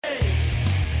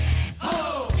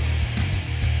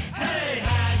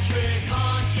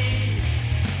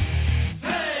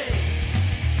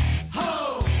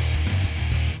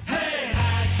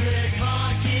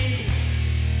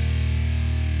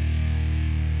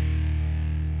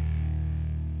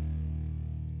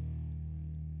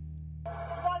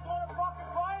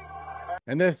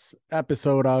And this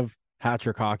episode of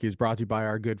Hattrick Hockey is brought to you by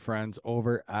our good friends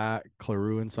over at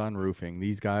Claru and Son Roofing.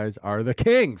 These guys are the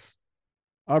kings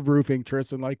of roofing,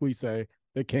 Tristan, like we say,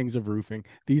 the kings of roofing.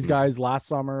 These Mhm. guys last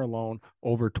summer alone,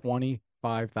 over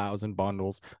 25,000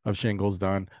 bundles of shingles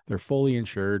done. They're fully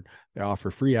insured. They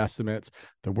offer free estimates.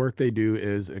 The work they do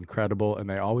is incredible, and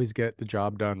they always get the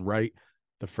job done right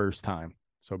the first time.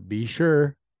 So be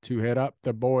sure to hit up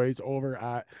the boys over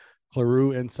at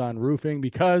Claru and Son Roofing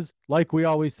because, like we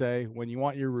always say, when you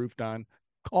want your roof done,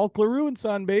 call Claru and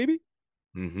Son, baby.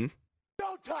 Mhm.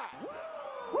 No time.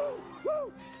 Woo,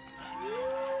 woo.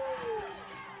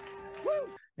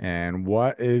 And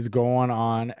what is going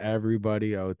on,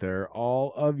 everybody out there?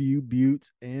 All of you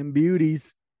buttes and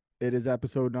beauties. It is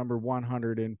episode number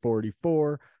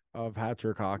 144 of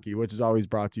Hattrick Hockey, which is always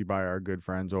brought to you by our good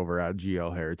friends over at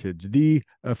GL Heritage, the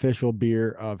official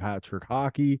beer of Hattrick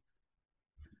Hockey.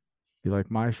 If you like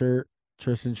my shirt,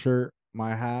 Tristan's shirt,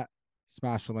 my hat,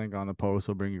 smash the link on the post.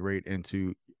 We'll bring you right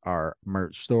into our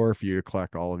merch store for you to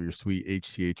collect all of your sweet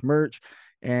HCH merch.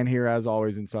 And here, as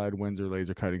always, inside Windsor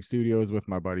Laser Cutting Studios with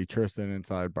my buddy Tristan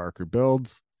inside Barker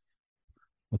Builds.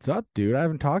 What's up, dude? I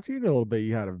haven't talked to you in a little bit.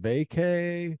 You had a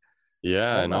vacay,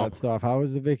 Yeah, I all know. that stuff. How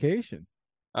was the vacation?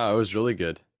 Oh, it was really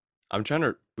good. I'm trying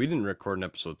to. We didn't record an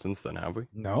episode since then, have we?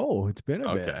 No, it's been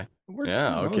a bit. Okay. We're,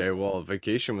 Yeah. you know, Okay. Well,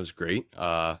 vacation was great.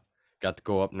 Got to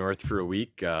go up north for a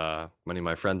week. Many of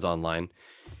my friends online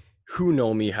who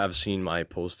know me have seen my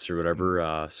posts or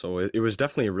whatever. So it was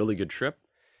definitely a really good trip.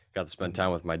 Got to spend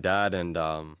time with my dad and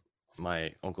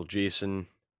my uncle Jason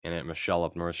and Aunt Michelle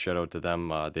up north. Shout out to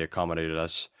them. They accommodated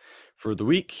us for the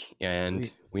week, and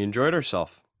sweet. we enjoyed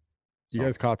ourselves. You So.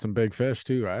 guys caught some big fish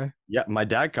too, eh? Yeah, my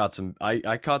dad caught some.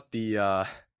 I caught the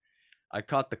I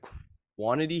caught the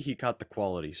quantity. He caught the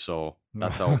quality. So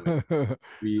that's how it went.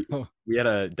 We we had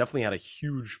a definitely had a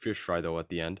huge fish fry though at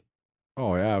the end.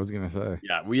 Oh yeah, I was gonna say.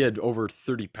 Yeah, we had over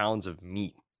 30 pounds of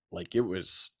meat. Like it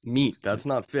was meat. That's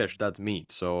not fish. That's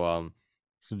meat. So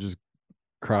So just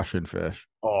crushing fish.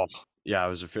 oh yeah, it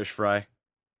was a fish fry.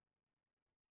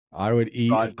 I would eat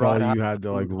Brought until half you the had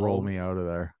to like food roll home. me out of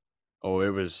there. Oh, it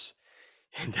was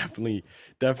definitely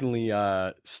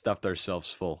stuffed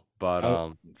ourselves full. But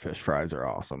Oh, fish fries are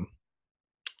awesome.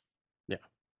 yeah,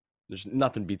 there's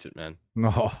nothing beats it, man.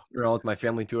 No, Around with my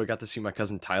family too. I got to see my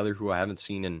cousin Tyler, who I haven't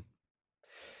seen in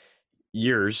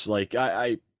years. Like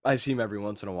I see him every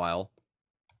once in a while,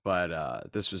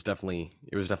 but this was definitely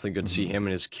it was definitely good to see Mhm. him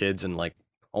and his kids, and like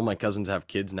all my cousins have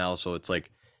kids now, so it's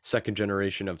like second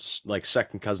generation of like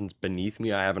second cousins beneath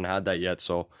me. I haven't had that yet,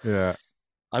 so Yeah,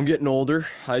 I'm getting older.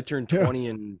 I turned yeah. 20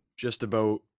 in just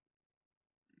about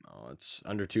it's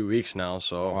under 2 weeks now,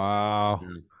 so Wow,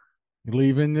 yeah,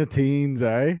 leaving the teens,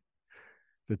 eh?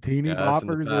 The teeny yeah, that's in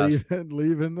the boppers past.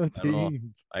 leaving the I know.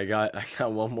 teens. I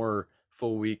got one more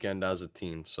full weekend as a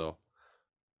teen, so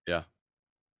yeah.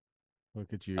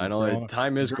 Look at you, I know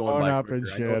time is going growing by up and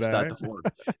quicker. I shit, noticed that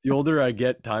eh? the older I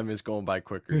get, time is going by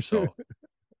quicker. So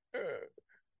I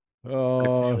feel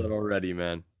Oh, it already,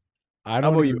 man. I How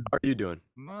don't about you? even. How are you doing?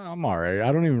 I'm all right.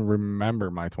 I don't even remember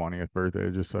my 20th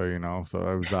birthday, just so you know. So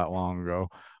it was that long ago.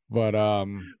 But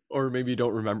Or maybe you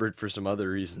don't remember it for some other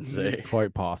reasons, eh?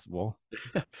 quite possible.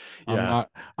 I'm Yeah.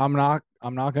 not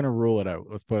I'm not gonna rule it out.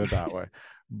 Let's put it that way.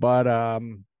 But I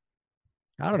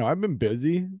don't know. I've been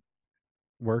busy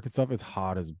working stuff. It's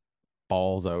hot as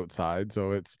balls outside.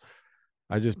 So it's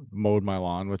I just mowed my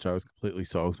lawn, which I was completely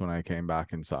soaked when I came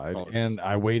back inside. Oh, it's And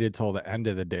I waited till the end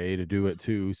of the day to do it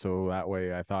too. So that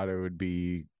way I thought it would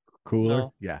be cooler.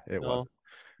 no, Yeah, it no, wasn't.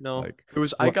 no. Like It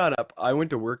was. I so got up. I went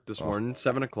to work this oh morning,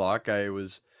 7 o'clock. I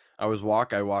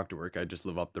walked to work. I just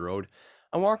live up the road.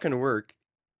 I'm walking to work.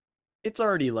 It's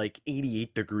already like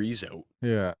 88 degrees out.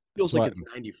 yeah, Feels like it's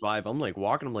sweating. 95. I'm like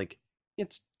walking. I'm like,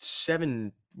 it's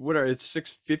seven. What are it's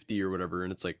 6:50 or whatever,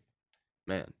 and it's like,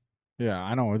 man. Yeah,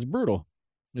 I know it's brutal.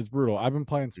 It's brutal. I've been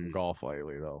playing some Mm. golf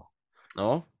lately though.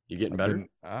 Oh, you getting I've better?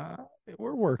 been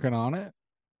we're working on it.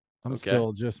 I'm Okay.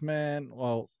 still just man.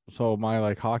 Well, so my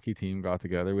like hockey team got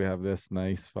together. We have this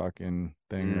nice fucking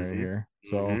thing right Mm-hmm. here.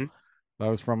 So Mm-hmm. that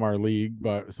was from our league,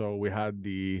 but so we had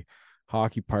the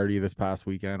hockey party this past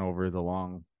weekend over the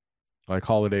long like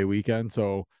holiday weekend.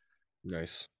 So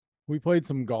Nice. we played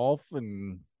some golf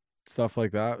and stuff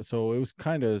like that. So it was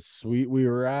kind of sweet. We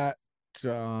were at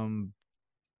um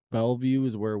Bellevue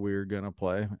is where we were gonna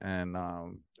play, and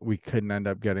we couldn't end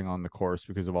up getting on the course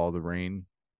because of all the rain.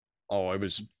 Oh, it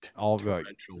was All like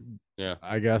torrential. Yeah.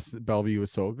 I guess Bellevue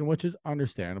was soaked, which is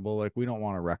understandable. Like we don't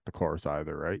want to wreck the course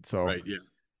either, right? So, Right. Yeah.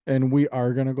 and we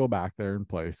are gonna go back there and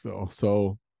play still.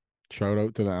 So, shout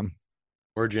out to them.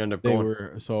 Where'd you end up They going?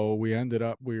 were so we ended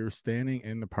up we were standing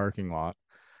in the parking lot,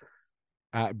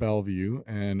 at Bellevue,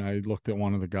 and I looked at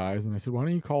one of the guys and I said, "Why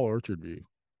don't you call Orchard View?"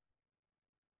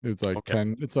 It's like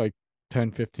Okay.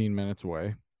 15 minutes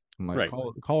away. I'm like, Right.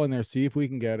 call in there, see if we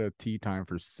can get a tea time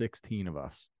for 16 of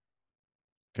us.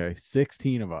 Okay,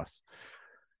 16 of us.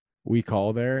 We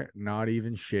call there, not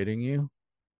even shitting you.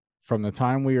 From the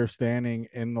time we were standing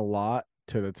in the lot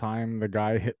to the time the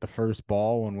guy hit the first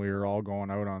ball when we were all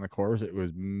going out on the course, it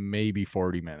was maybe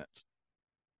 40 minutes.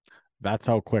 That's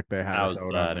how quick they had us How's out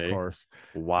on that, the eh? course.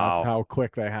 That's Wow. how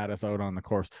quick they had us out on the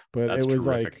course. But it That's was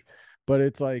terrific. like, but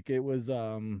it's like it was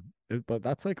but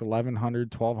that's like $1,100,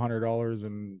 $1,200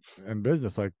 in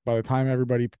business. Like by the time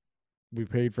everybody we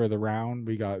paid for the round,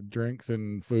 we got drinks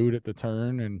and food at the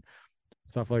turn and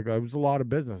stuff like that. It was a lot of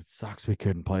business. It sucks we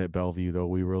couldn't play at Bellevue though.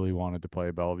 We really wanted to play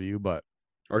at Bellevue, but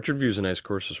Orchard View's a nice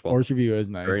course as well. Orchard View is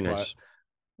nice, Very but nice.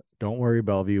 don't worry,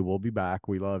 Bellevue. We'll be back.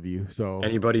 We love you. So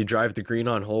Anybody drive the green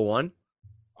on hole one?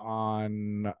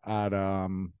 on at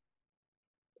Orchard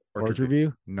Orchard View.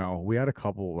 View, no, we had a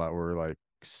couple that were like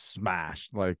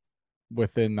smashed, like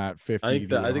within that 50 to I think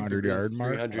the 100 green's yard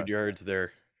mark. 300 But yards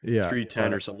there. yeah, 310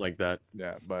 or but something like that.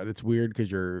 yeah, but it's weird because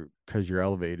you're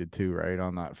elevated too, right?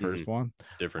 On that Hmm. first one.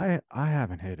 It's different. I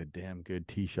haven't hit a damn good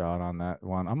tee shot on that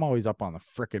one. I'm always up on the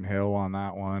freaking hill on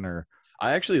that one or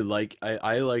I actually like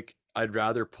I like I'd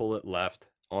rather pull it left,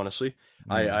 honestly.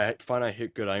 mm, I find I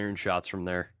hit good iron shots from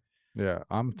there. yeah,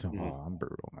 Mhm. I'm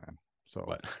brutal, man. So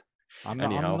But I'm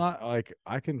anyhow, not like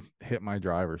I can hit my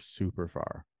driver super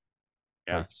far,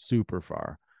 yeah, like super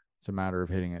far. It's a matter of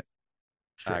hitting it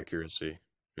straight. accuracy.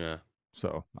 Yeah.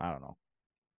 So I don't know.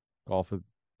 Golf is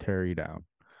tear you down.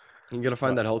 You gotta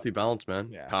find But that healthy balance, man.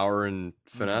 yeah, Power and mhm,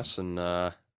 finesse and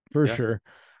for yeah. sure.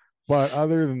 But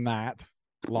other than that,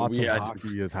 lots We of had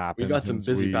hockey has we happened got some since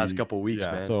busy past we, couple weeks,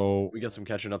 yeah. man. So We got some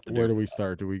catching up to where do. do we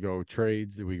start? Do we go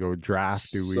trades? Do we go draft?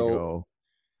 So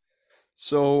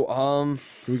so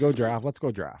Do we go draft? Let's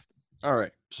go draft. all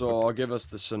right. So Okay. I'll give us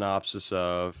the synopsis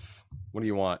of what do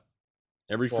you want?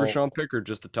 Every first Well, round pick or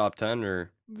just the top 10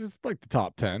 or just like the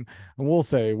top 10. And we'll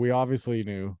say we obviously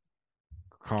knew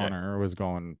okay. Connor was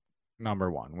going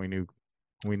number one. We knew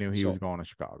he was So going to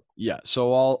Chicago. yeah,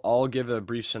 so I'll give a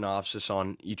brief synopsis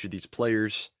on each of these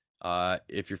players.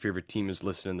 If your favorite team is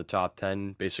listed in the top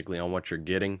 10, basically on what you're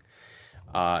getting.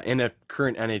 In a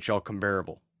current NHL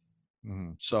comparable.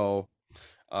 Hmm. So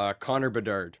Connor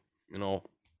Bedard, you know,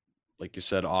 like you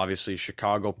said, obviously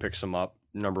Chicago picks him up,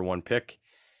 number one pick.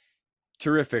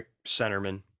 Terrific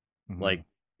centerman, Hmm. like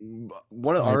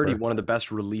already Sniper. one of the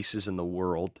best releases in the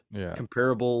world. Yeah.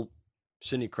 Comparable,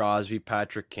 Sidney Crosby,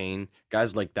 Patrick Kane,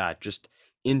 guys like that. Just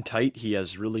in tight, he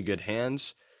has really good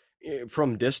hands.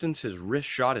 From distance, his wrist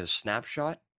shot, his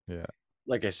snapshot. Yeah.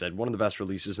 Like I said, one of the best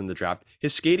releases in the draft.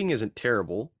 His skating isn't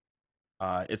terrible.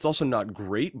 It's also not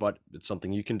great, but it's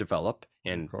something you can develop.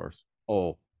 Of And course.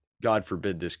 oh, God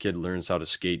forbid this kid learns how to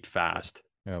skate Yeah. fast.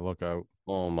 Yeah. Look out.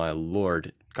 Oh my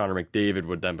lord. Connor McDavid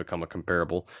would then become a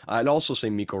comparable. I'd also say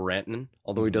Mikko Rantanen,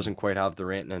 although he Hmm. doesn't quite have the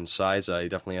Rantanen size, he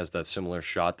definitely has that similar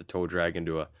shot to toe drag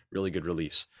into a really good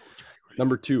release. Toe drag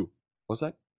Number release. two, what's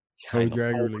that? Yeah, I Toe know,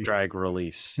 drag toe release. drag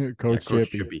release. Yeah, Coach Coach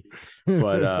Chippy. Chippy.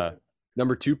 But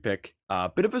number two pick,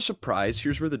 bit of a surprise.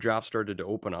 Here's where the draft started to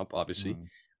open up, obviously.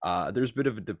 Mm, There's a bit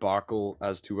of a debacle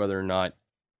as to whether or not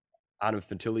Adam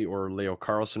Fantilli or Leo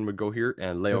Carlson would go here,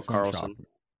 and this one shocked me.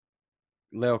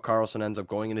 Leo Carlson ends up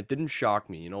going, and it didn't shock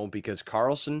me, because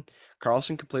Carlson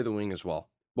can play the wing as well.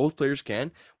 Both players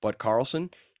can, but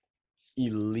Carlson,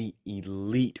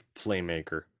 elite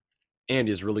playmaker, and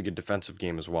he has a really good defensive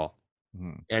game as well.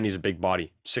 Mm. And he's a big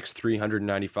body, 6'3",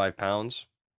 195 pounds.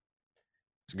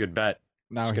 It's a good bet.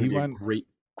 Now It's going to be a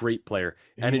great player.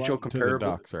 he NHL went to the comparable.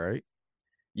 Ducks, right?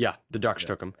 Yeah, the Ducks Yeah.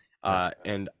 took him. Yeah.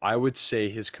 And I would say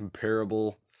his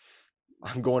comparable.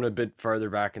 I'm going a bit farther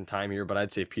back in time here, but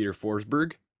I'd say Peter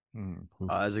Forsberg. Mm. Oof.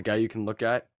 As a guy you can look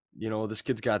at. This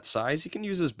kid's got size. He can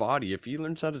use his body. If he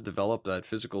learns how to develop that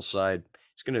physical side,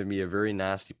 he's going to be a very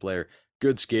nasty player.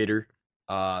 Good skater.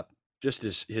 Just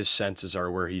his senses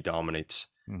are where he dominates.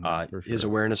 For His sure.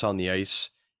 awareness on the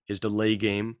ice, his delay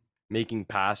game, making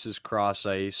passes cross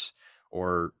ice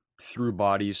or through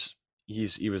bodies.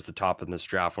 He was the top in this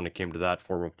draft when it came to that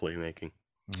form of playmaking.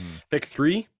 Mm. Pick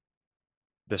 3.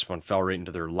 This one fell right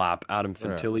into their lap. Adam Yeah,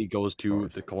 Fantilli goes to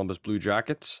course. the Columbus Blue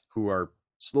Jackets, who are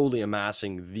slowly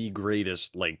amassing the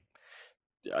greatest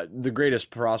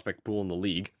prospect pool in the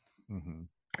league. Hmm.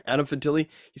 Adam Fantilli,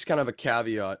 he's kind of a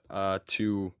caveat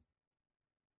to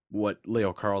what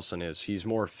Leo Carlson is. He's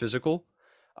more physical.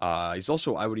 He's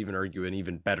also, I would even argue, an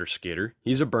even better skater.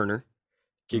 He's a burner.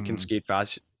 Kid can Hmm. skate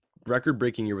fast.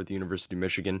 Record-breaking year with the University of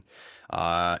Michigan.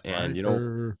 And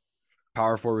Sniper.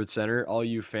 power forward center, all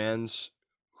you fans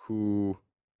who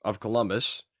of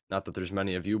Columbus, not that there's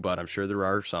many of you, but I'm sure there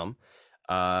are some.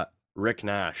 Uh, Rick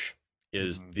Nash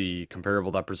is Mhm. the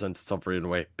comparable that presents itself right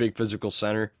away. Big physical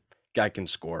center, guy can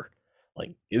score.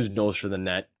 Like his nose for the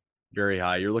net, very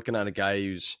high. You're looking at a guy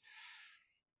who's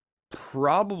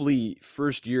probably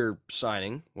first year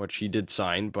signing, which he did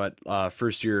sign, but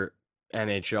first year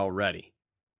NHL ready.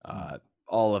 Mm. Uh,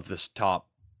 all of this top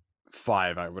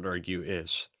five, I would argue,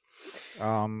 is.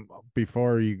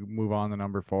 Before you move on to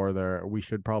number 4 there, we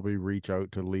should probably reach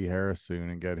out to Lee Harris soon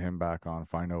and get him back on,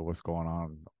 find out what's going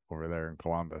on over there in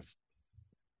Columbus.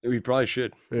 We probably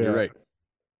should. You're Yeah. right.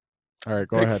 All right,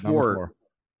 go Pick ahead. Number four. 4.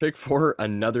 Pick four.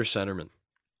 Another centerman.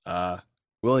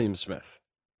 William Smith,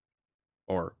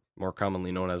 or more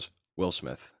commonly known as Will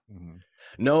Smith. Mm-hmm.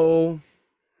 No,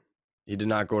 he did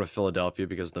not go to Philadelphia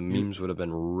because the You memes would have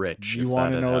been rich you if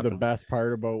want that to had know the happened. best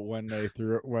part about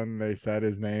when they said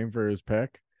his name for his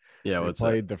pick? Yeah, They what's that?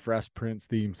 played the Fresh Prince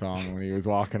theme song when he was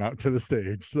walking out to the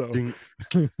stage. So Ding,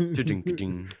 ding, ding,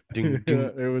 ding,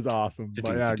 ding, it was awesome. But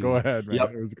ding, yeah, go ding. ahead, man.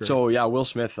 Yep. It was great. So yeah, Will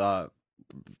Smith,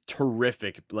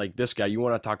 terrific. Like this guy, you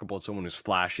want to talk about someone who's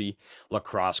flashy,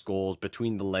 lacrosse goals,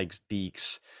 between the legs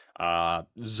dekes,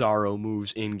 Zaro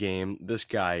moves in game. This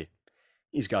guy,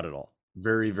 he's got it all.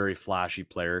 Very, very flashy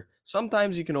player.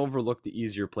 Sometimes you can overlook the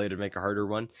easier play to make a harder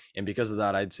one, and because of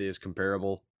that, I'd say his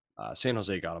comparable. San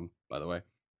Jose got him, by the way.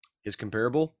 His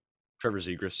comparable, Trevor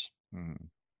Zegras, Mm-hmm.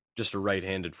 just a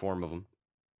right-handed form of him.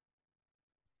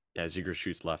 Yeah, Zegras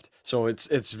shoots left, so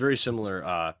it's very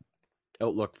similar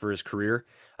outlook for his career.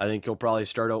 I think he'll probably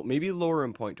start out maybe lower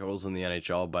in point totals in the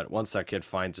NHL, but once that kid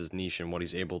finds his niche and what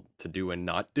he's able to do and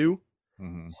not do,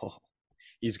 Mm-hmm. oh,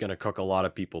 he's gonna cook a lot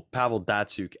of people. Pavel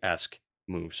Datsuk-esque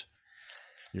moves.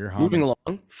 You're Moving humming.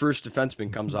 along, first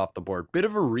defenseman comes off the board. Bit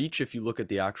of a reach if you look at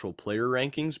the actual player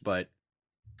rankings, but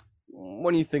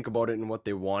when you think about it and what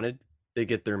they wanted, they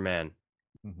get their man,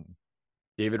 Mm-hmm.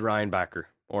 David Reinbacher,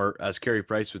 or as Carey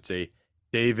Price would say,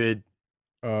 David.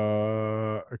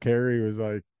 Carey was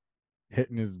like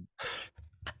hitting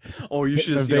Oh, you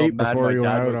should hitting have a seen how vape mad before my he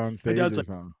went dad out was. on My stage dad's or like,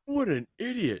 something. "What an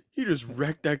idiot! He just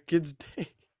wrecked that kid's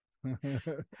day."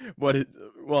 But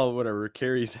well, whatever.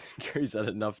 Carey's had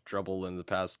enough trouble in the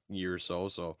past year or so,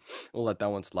 so we'll let that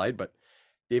one slide. But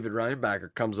David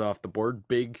Reinbacher comes off the board,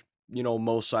 big.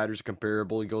 Most siders are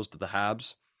comparable. He goes to the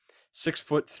Habs,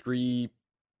 6'3",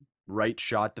 right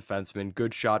shot defenseman,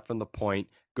 good shot from the point,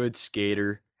 good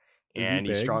skater, Is he and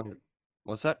he's big? strong.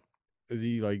 What's that? Is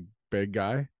he like big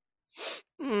guy?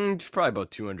 He's probably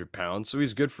about 200 pounds, so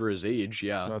he's good for his age. So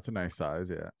Yeah. that's a nice size,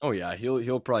 yeah. Oh yeah,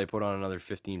 he'll probably put on another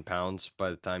 15 pounds by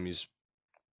the time he's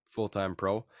full-time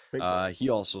pro. Big boy. He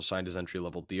also signed his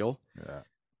entry-level deal. Yeah.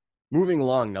 Moving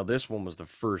along, now this one was the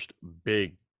first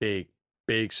big, big,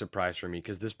 big surprise for me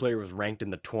because this player was ranked in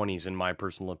the 20s in my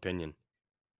personal opinion.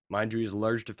 Mind you, he's a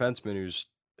large defenseman who's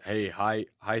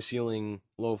high ceiling,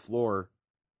 low floor.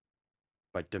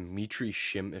 But Dmitry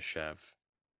Shimashev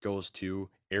goes to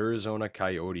Arizona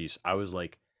Coyotes. I was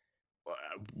like,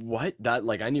 what? That,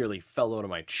 like, I nearly fell out of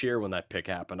my chair when that pick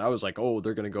happened. I was like, oh,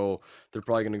 they're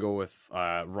probably gonna go with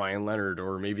Ryan Leonard,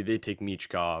 or maybe they take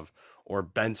Michkov or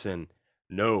Benson.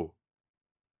 No.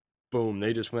 Boom,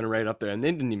 they just went right up there, and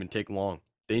they didn't even take long.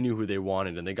 They knew who they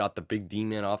wanted, and they got the big D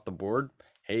man off the board.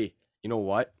 Hey, you know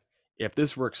what? If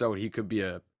this works out, he could be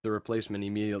the replacement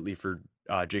immediately for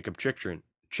Jacob Chikrin,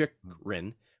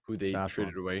 who they That's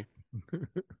traded one. away.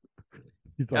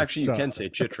 He's like, Actually, you shut can up. say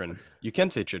Chitrin. You can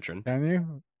say Chitrin. Can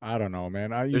you? I don't know,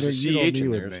 man. There's a You know CH me in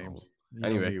with there. So names. You know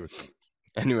anyway, me with names.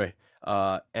 anyway,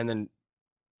 and then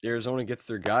Arizona gets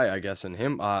their guy, I guess, in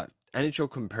him. NHL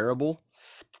comparable.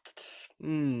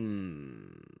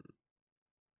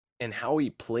 And how he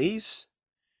plays,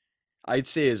 I'd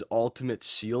say his ultimate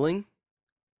ceiling,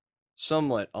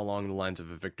 somewhat along the lines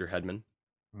of a Victor Hedman.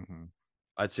 Mm-hmm.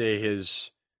 I'd say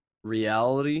his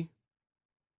reality,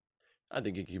 I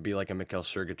think it could be like a Mikhail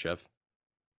Sergachev,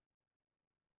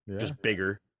 Yeah. just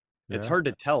bigger. It's Yeah. hard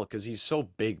to tell because he's so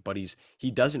big, but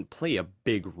he doesn't play a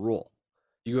big role.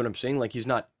 You know what I'm saying? Like he's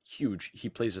not huge. He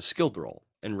plays a skilled role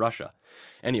in Russia.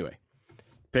 Anyway,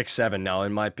 pick 7 now,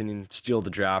 in my opinion, steal the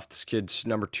draft. This kid's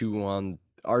number 2 on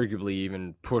arguably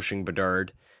even pushing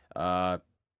Bedard. Matvei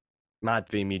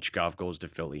Michkov goes to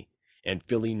Philly, and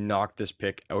Philly knocked this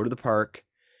pick out of the park.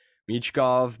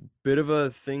 Michkov, bit of a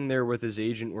thing there with his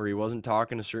agent where he wasn't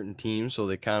talking to certain teams, so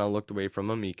they kind of looked away from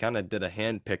him. He kind of did a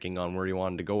hand picking on where he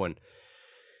wanted to go. And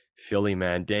Philly,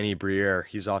 man, Danny Briere,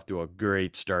 he's off to a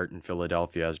great start in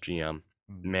Philadelphia as GM.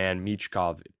 Mm-hmm. Man,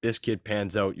 Michkov, if this kid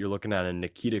pans out, you're looking at a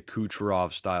Nikita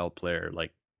Kucherov style player,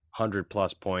 like 100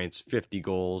 plus points, 50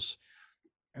 goals.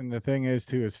 And the thing is,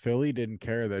 too, is Philly didn't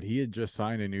care that he had just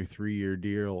signed a new 3-year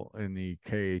deal in the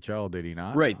KHL, did he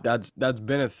not? Right, that's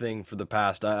been a thing for the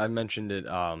past. I mentioned it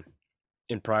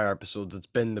in prior episodes. It's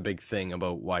been the big thing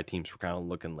about why teams were kind of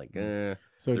looking like Mm. they're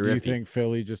So do you iffy. think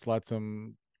Philly just lets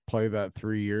him play that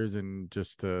 3 years and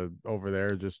just over there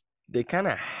just They kind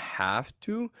of have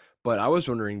to, but I was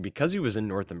wondering because he was in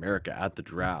North America at the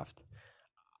draft.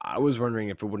 I was wondering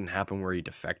if it wouldn't happen where he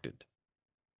defected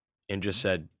and just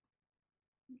said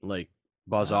like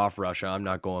buzz uh, off Russia, I'm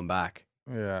not going back.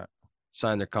 yeah.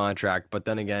 Sign their contract, but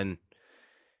then again,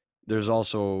 there's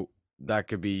also that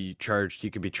could be charged. He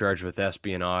could be charged with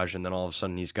espionage, and then all of a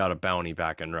sudden he's got a bounty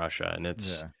back in Russia, and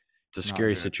it's Yeah. a Not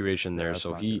scary good. situation Yeah, there. that's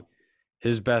So not good.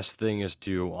 his best thing is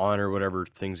to honor whatever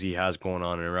things he has going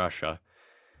on in Russia,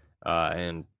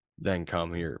 and then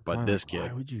come here. So But I'm this like, why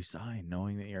kid, would you sign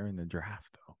knowing that you're in the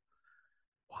draft though?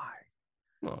 Why?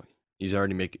 well, he's going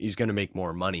to make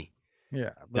more money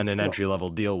Yeah, than but an still. entry level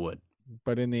deal would,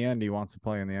 But in the end he wants to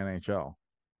play in the NHL.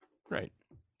 right?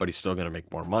 But he's still going to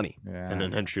make more money than Yeah.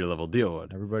 an entry level deal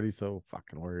would. Everybody's so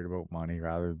fucking worried about money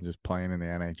rather than just playing in the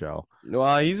NHL.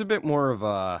 Well, he's a bit more of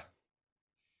a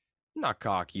not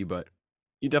cocky, but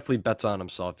he definitely bets on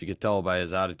himself. You could tell by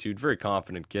his attitude. Very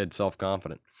confident kid, self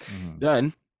confident. Mm-hmm.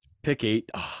 Then pick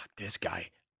 8. Oh, this guy.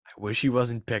 I wish he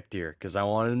wasn't picked here because I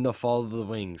wanted him to fall to the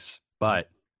Wings. But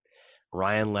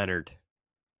Ryan Leonard.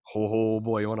 Oh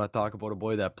boy, you want to talk about a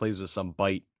boy that plays with some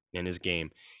bite in his game.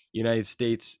 United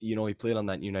States, he played on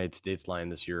that United States line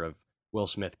this year of Will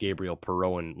Smith, Gabriel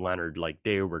Perreault, and Leonard. Like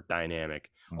they were dynamic.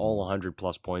 Mm-hmm. All 100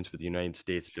 plus points with the United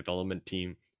States development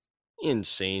team.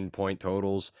 Insane point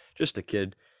totals. Just a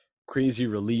kid. Crazy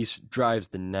release, drives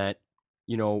the net.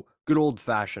 Good old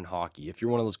fashioned hockey. If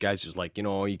you're one of those guys who's like,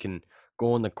 you can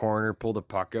go in the corner, pull the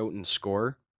puck out, and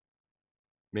score,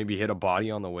 maybe hit a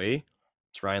body on the way,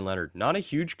 it's Ryan Leonard. Not a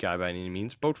huge guy by any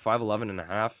means, about 5'11 and a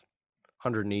half,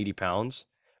 180 pounds.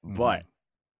 Mm-hmm. But,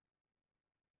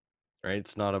 right,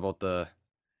 it's not about the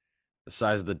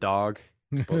size of the dog.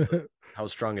 It's about how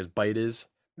strong his bite is.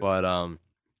 But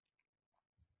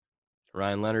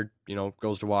Ryan Leonard,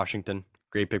 goes to Washington.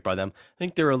 Great pick by them. I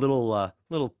think they're a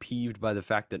little peeved by the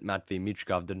fact that Matvei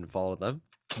Michkov didn't follow them.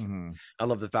 Mm-hmm. I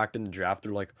love the fact in the draft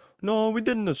they're like, no, we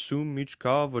didn't assume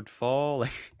Michkov would fall.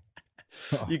 Like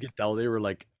you could tell they were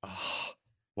like, oh,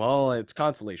 well, it's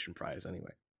consolation prize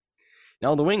anyway.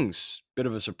 Now the Wings, bit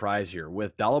of a surprise here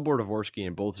with Dalibor Dvorsky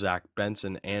and both Zach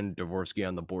Benson and Dvorsky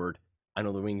on the board. I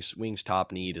know the Wings'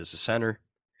 top need is a center.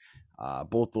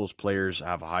 Both those players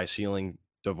have a high ceiling,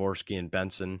 Dvorsky and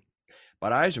Benson.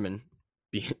 But Yzerman,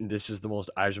 this is the most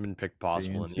Yzerman pick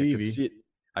possible, and I could see it.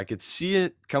 I could see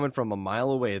it coming from a mile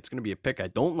away. It's going to be a pick I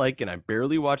don't like, and I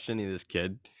barely watched any of this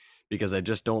kid because I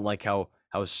just don't like how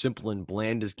simple and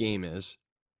bland his game is.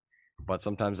 But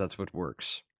sometimes that's what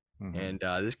works. Mm-hmm.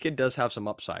 And this kid does have some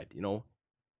upside. The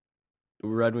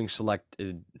Red Wings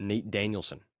selected Nate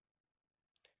Danielson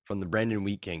from the Brandon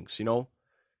Wheat Kings.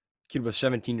 Kid was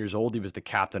 17 years old. He was the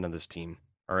captain of this team.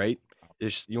 All right.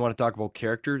 You want to talk about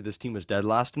character? This team was dead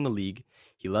last in the league.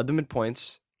 He led them in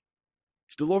points.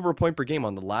 Still over a point per game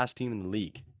on the last team in the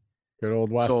league. Good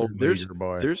old Western leaguer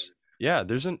boy. There's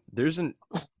an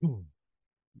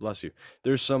bless you.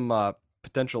 There's some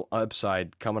potential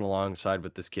upside coming alongside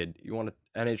with this kid. You want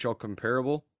an NHL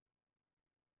comparable?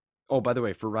 Oh, by the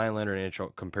way, for Ryan Leonard,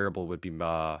 NHL comparable would be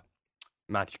Matthew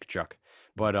Tkachuk.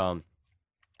 But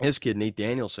this kid, Nate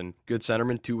Danielson, good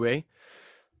centerman, two-way.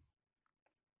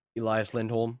 Elias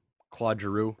Lindholm, Claude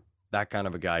Giroux, that kind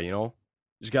of a guy,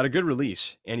 He's got a good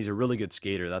release, and he's a really good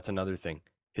skater. That's another thing.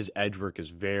 His edge work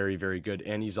is very, very good,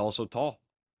 and he's also tall.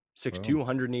 6'2",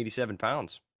 187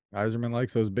 pounds. Yzerman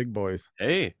likes those big boys.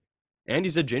 Hey, and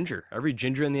he's a ginger. Every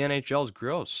ginger in the NHL is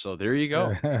gross, so there you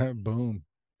go. Boom.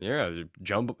 Yeah,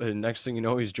 next thing you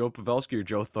know, he's Joe Pavelski or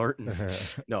Joe Thornton.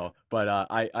 No, but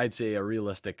I'd say a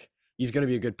realistic. He's going to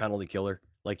be a good penalty killer.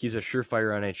 Like he's a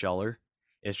surefire NHLer.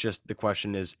 It's just the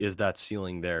question is that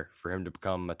ceiling there for him to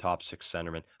become a top 6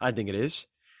 centerman? I think it is.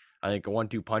 I think a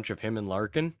 1-2 punch of him and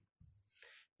Larkin,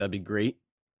 that'd be great.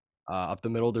 Up the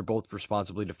middle, they're both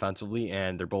responsibly defensively,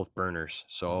 and they're both burners.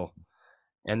 So,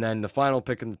 and then the final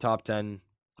pick in the top 10,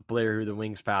 the player who the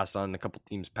Wings passed on, a couple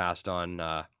teams passed on,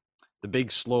 the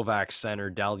big Slovak center,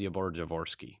 Dalibor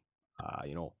Dvorsky.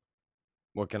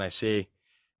 What can I say?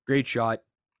 Great shot.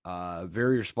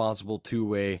 Very responsible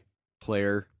two-way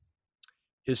player.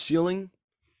 His ceiling,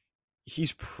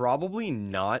 he's probably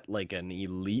not like an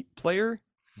elite player,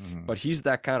 but he's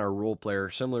that kind of role player,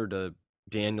 similar to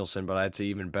Danielson, but I'd say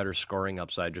even better scoring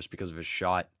upside just because of his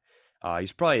shot.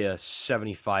 He's probably a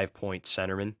 75-point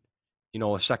centerman,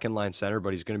 a second-line center,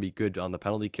 but he's going to be good on the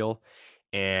penalty kill.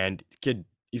 And kid,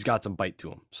 he's got some bite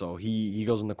to him. So he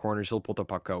goes in the corners. He'll pull the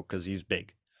puck out because he's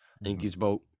big. Mhm.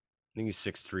 I think he's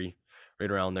 6'3",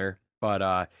 right around there.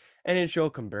 But NHL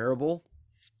comparable,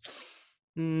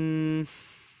 I'd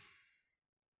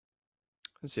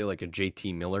say like a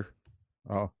JT Miller.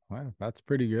 Oh, well, that's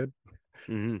pretty good.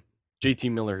 Mm-hmm.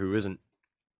 JT Miller, who isn't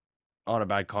on a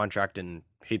bad contract and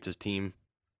hates his team.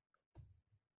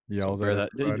 So Yells at bear that.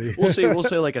 everybody. We'll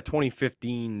say like a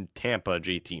 2015 Tampa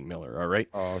JT Miller. All right.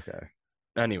 Oh, okay.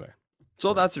 Anyway, so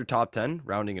Right. that's their top 10,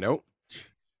 rounding it out.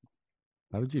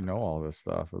 How did you know all this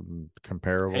stuff and Hey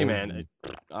comparables man, and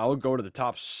I would go to the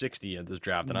top 60 at this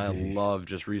draft, and I jeez. love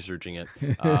just researching it.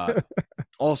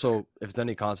 Also, if it's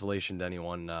any consolation to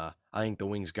anyone, I think the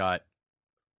Wings got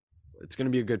it's going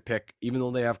to be a good pick. Even though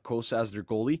they have Kosa as their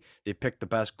goalie, they picked the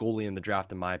best goalie in the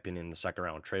draft, in my opinion, in the second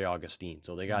round, Trey Augustine.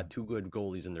 So they got two good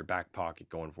goalies in their back pocket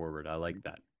going forward. I like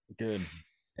that. Good.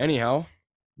 Anyhow,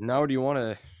 now do you want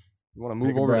to move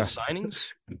Take a over to breath.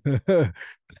 signings?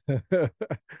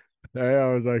 I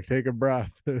was like, take a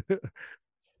breath.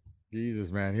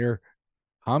 Jesus, man, you're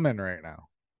humming right now.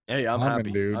 Hey, I'm Humming,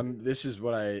 happy. dude. This is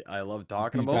what I love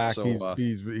talking He's about. back. So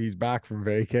He's back from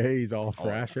vacay. He's all oh yeah,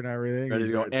 fresh and everything. ready He's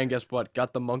to go. got And guess what?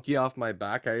 Got the monkey off my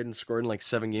back. I hadn't scored in like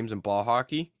 7 games in ball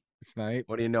hockey. snipe.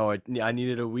 What do you know? I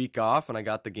needed a week off, and I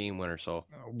got the game winner. So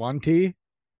One T.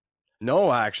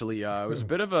 no, actually, it was a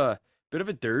bit of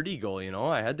a dirty goal. You know,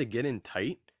 I had to get in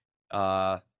tight.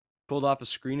 Uh, Pulled off a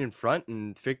screen in front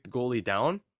and faked the goalie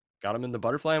down. Got him in the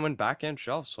butterfly and went backhand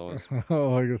shove. So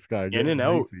Oh, look at this guy in getting and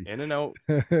out, greasy. in and out.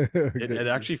 It Getting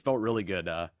actually felt really good.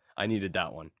 I needed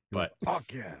that one, like, but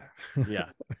fuck yeah. yeah.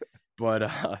 But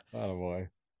Oh boy.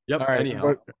 All yep. right,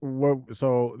 Anyhow,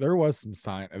 so there was some oh,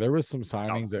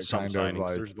 signings that some kind of signings.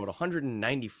 like, There's about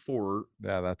 194.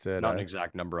 yeah, that's it. Not an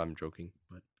exact number. I'm joking,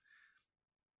 but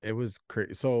It was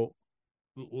crazy. So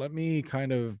let me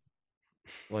kind of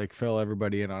like fill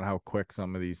everybody in on how quick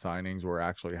some of these signings were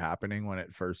actually happening when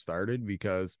it first started,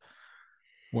 because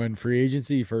when free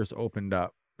agency first opened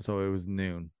up, so it was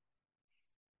noon,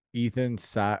 Ethan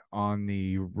sat on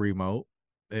the remote.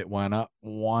 It went up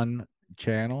one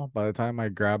channel. By the time I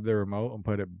grabbed the remote and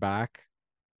put it back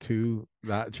to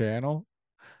that channel,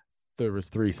 there was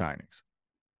three signings.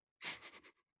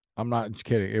 I'm not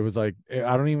kidding. It was like,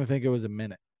 I don't even think it was a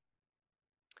minute.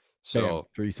 Bam, so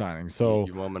three signings.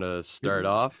 you want me to start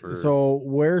off, or So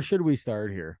where should we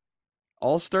start here?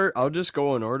 I'll start. I'll just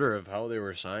go in order of how they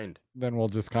were signed. Then we'll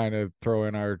just kind of throw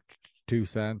in our 2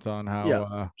 cents on how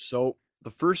Yeah. So the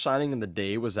first signing of the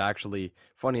day was actually,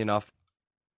 funny enough,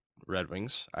 Red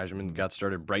Wings. Eiserman got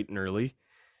started bright and early,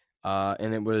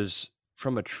 and it was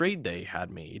from a trade they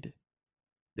had made.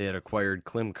 They had acquired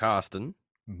Klim Kostin,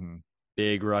 mm-hmm.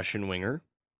 big Russian winger.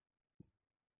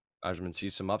 Eiserman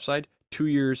sees some upside. 2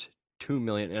 years, 2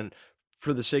 million. And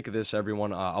for the sake of this,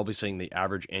 everyone, I'll be saying the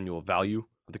average annual value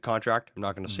of the contract. I'm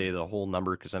not going to say the whole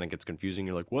number because then it gets confusing.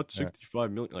 You're like, what,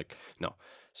 65 million? Like, no.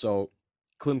 So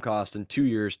Klim Kostin, 2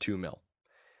 years, 2 mil.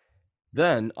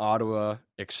 Then Ottawa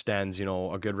extends,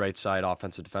 a good right side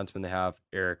offensive defenseman. They have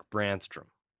Eric Brandstrom.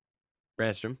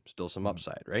 Brandstrom, still some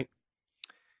upside, right?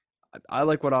 I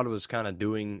like what Ottawa's kind of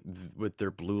doing with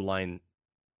their blue line,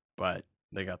 but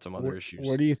they got some other issues.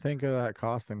 What do you think of that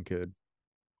Costin kid?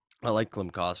 I like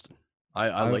Klim Kostin.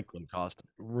 I like Klim Kostin.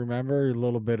 Remember a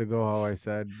little bit ago how I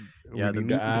said we Yeah, the need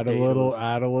to meat and add potatoes.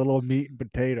 a little meat and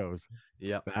potatoes.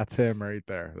 Yep. That's him right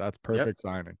there. That's Yep. perfect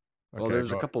signing. Well, Okay,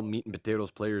 there's a couple meat and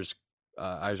potatoes players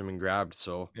Eiserman grabbed,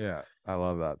 so yeah, I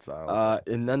love that style.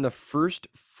 and then the first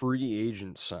free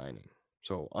agent signing.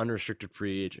 So unrestricted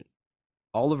free agent.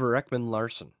 Oliver Ekman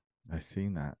Larson I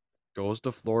seen that goes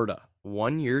to Florida.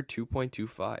 1 year,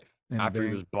 2.25 after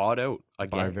he was bought out by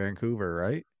again. Vancouver,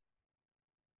 right?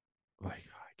 Like,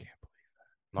 I can't believe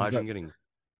that.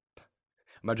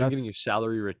 Imagine getting your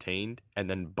salary retained and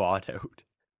then bought out.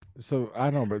 So I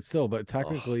don't know, but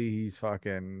technically he's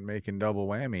fucking making double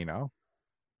whammy now.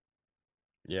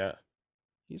 Yeah.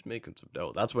 He's making some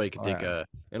dough. That's why he could take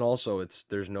and also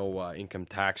there's no income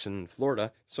tax in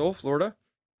Florida. So Florida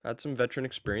had some veteran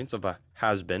experience of a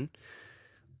has-been.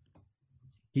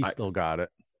 He's still got it.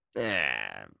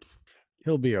 Eh,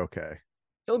 He'll be okay.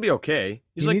 he'll be okay.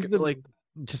 He's He needs to like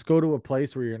just go to a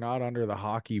place where you're not under the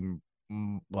hockey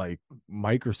like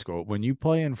microscope. When you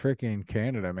play in freaking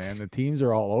Canada, man, the teams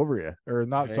are all over you. Or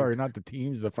not, sorry, not the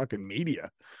teams, the fucking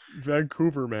media.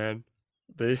 Vancouver, man.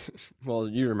 Well,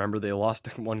 you remember they lost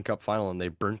the one cup final and they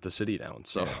burnt the city down.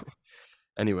 So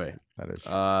anyway, that is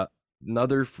true.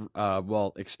 Another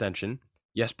extension.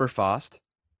 Jesper Fast,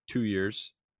 2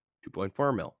 years,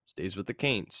 2.4 mil, stays with the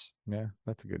Canes. Yeah,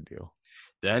 that's a good deal.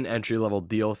 Then entry level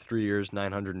deal, 3 years,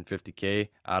 950K.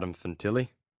 Adam Fantilli.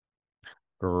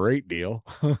 great deal.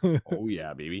 Oh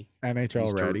yeah, baby. NHL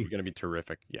He's ready. gonna be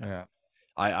terrific. Yeah. Yeah.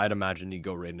 I'd imagine he'd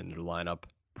go right into the lineup.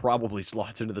 Probably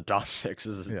slots into the top six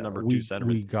as a Yeah. number two centerman.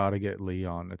 We got to get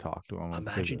Leon to talk to him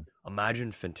because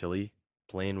Imagine Fantilli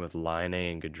playing with Line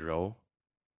and Gaudreau.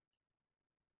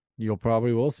 you'll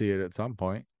probably will see it at some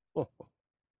point. Oh,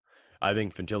 I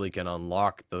think Fantilli can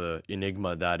unlock the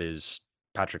enigma that is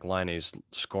Patrick Laine's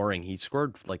scoring. He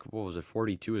scored like what was it,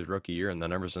 42 his rookie year, and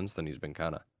then ever since then he's been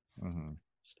kind of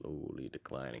slowly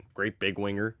declining. Great big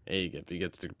winger. Hey, if he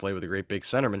gets to play with a great big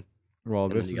centerman, Well,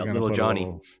 and then you got little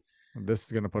Johnny. This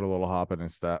is gonna put a little hop in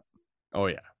his step. Oh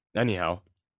yeah. Anyhow,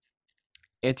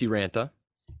 Antti Ranta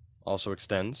also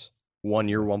extends 1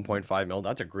 year, 1.5 mil.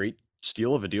 That's a great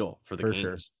steal of a deal for the Kings.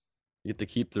 Sure. You get to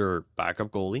keep their backup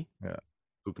goalie,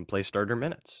 who can play starter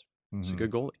minutes. It's a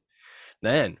good goalie.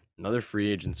 Then another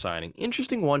free agent signing.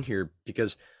 Interesting one here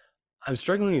because I'm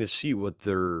struggling to see what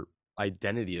their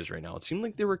identity is right now. It seemed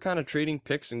like they were kind of trading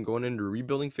picks and going into a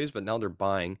rebuilding phase, but now they're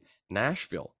buying.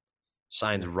 Nashville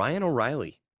signs Ryan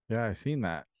O'Reilly. Yeah, I seen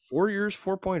that. 4 years,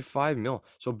 4.5 mil.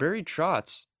 So Barry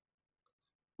Trotz,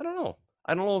 I don't know.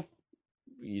 I don't know if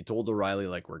you told O'Reilly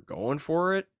like we're going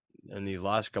for it in these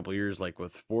last couple of years, like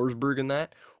with Forsberg and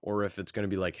that, or if it's going to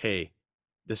be like, hey,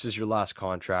 this is your last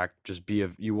contract. Just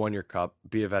you won your cup.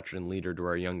 Be a veteran leader to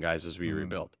our young guys as we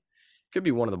rebuild. Could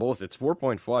be one of the both. It's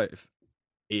 4.5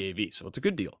 AAV, so it's a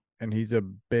good deal. And he's a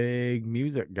big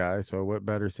music guy, so what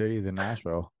better city than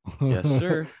Nashville? Yes,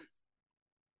 sir.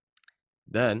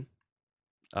 Then,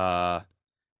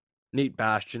 Nate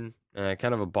Bastian,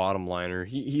 kind of a bottom liner.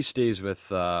 He stays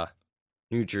with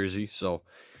New Jersey, so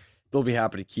they'll be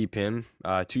happy to keep him.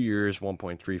 2 years,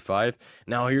 1.35.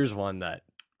 Now, here's one that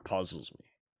puzzles me.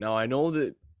 Now, I know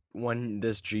that when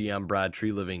this GM, Brad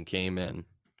Treliving, came in,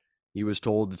 he was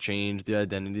told to change the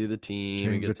identity of the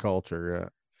team. Change the culture, yeah.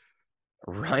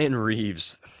 Ryan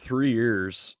Reeves, 3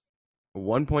 years,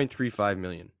 1.35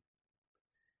 million.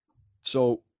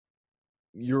 So,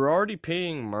 you're already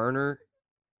paying Marner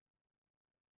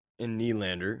and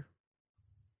Nylander,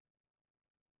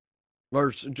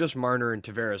 or just Marner and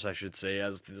Tavares, I should say,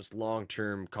 as this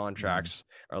long-term contracts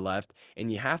are left,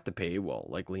 and you have to pay, well,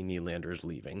 likely Nylander's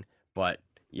leaving, but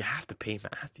you have to pay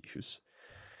Matthews.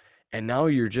 And now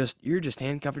you're just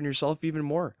handcuffing yourself even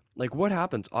more. Like, what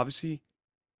happens? Obviously,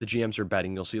 the GMs are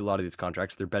betting. You'll see a lot of these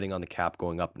contracts. They're betting on the cap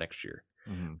going up next year.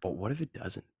 But what if it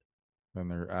doesn't? Then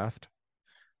they're effed.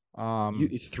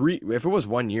 If it was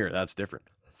 1 year, that's different.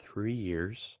 3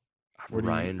 years of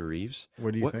Ryan Reeves.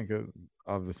 What do you think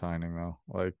of the signing though?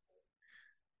 Like,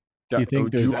 do you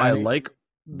think there's like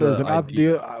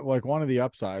one of the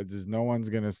upsides is no one's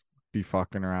gonna be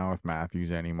fucking around with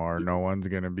Matthews anymore. No one's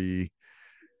gonna be.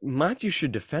 Matthews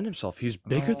should defend himself. He's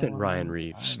bigger than Ryan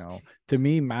Reeves. I know. To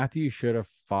me, Matthews should have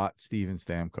fought Steven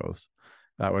Stamkos.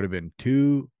 That would have been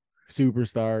two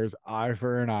superstars, eye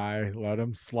for an eye. Let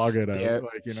him slug it out.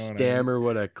 Like, you know, Stammer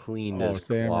would have cleaned his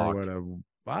clock. Would have.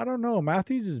 I don't know.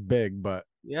 Matthews is big, but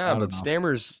yeah, but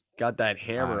Stammer's got that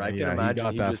hammer. I can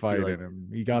imagine he got that fight in him.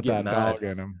 He got that dog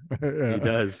in him. He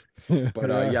does.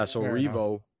 But so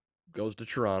Revo goes to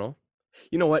Toronto.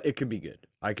 You know what? It could be good.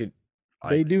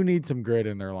 They do need some grit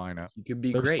in their lineup. He could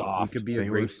be great. Soft. He could be a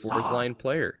great fourth line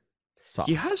player. Soft.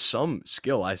 He has some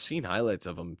skill. I've seen highlights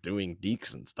of him doing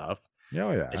dekes and stuff.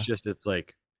 Oh yeah. It's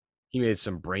like he made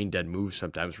some brain dead moves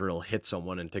sometimes where he'll hit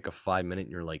someone and take a 5 minute,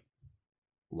 and you're like,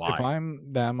 why? If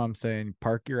I'm them, I'm saying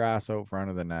park your ass out front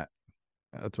of the net.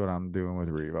 That's what I'm doing with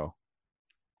Revo.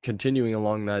 Continuing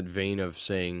along that vein of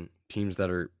saying teams that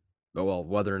are, well,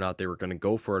 whether or not they were going to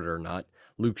go for it or not,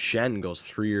 Luke Schenn goes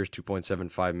 3 years,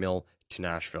 2.75 mil to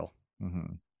Nashville.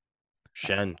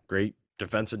 Schenn, great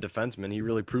defenseman. He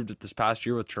really proved it this past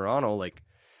year with Toronto. Like,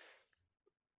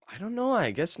 I don't know.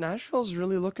 I guess Nashville's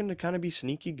really looking to kind of be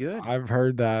sneaky good. I've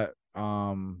heard that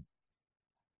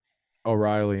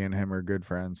O'Reilly and him are good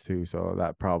friends too, so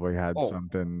that probably had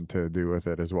something to do with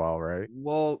it as well, right?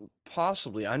 Well,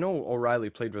 possibly. I know O'Reilly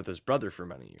played with his brother for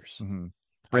many years.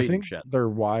 I think their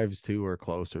wives too are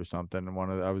close or something.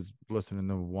 I was listening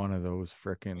to one of those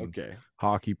freaking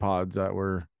hockey pods that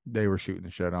they were shooting the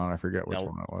shit on. I forget which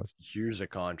one it was. Here's a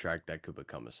contract that could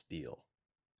become a steal.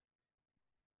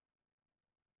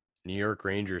 New York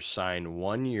Rangers signed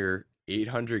 1 year,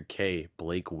 $800K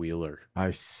Blake Wheeler. I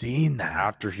seen that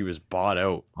after he was bought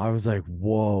out. I was like,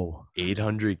 whoa,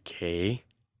 $800K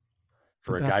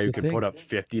for a guy who can put up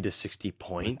 50 to 60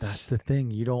 points. But that's the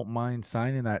thing. You don't mind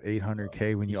signing that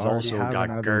 $800K when you also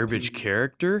got garbage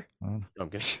character. No, I'm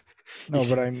kidding. No,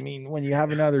 but I mean, when you have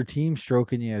another team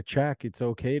stroking you a check, it's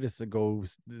okay to go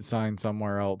sign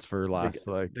somewhere else for less.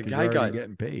 The guy got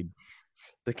getting paid.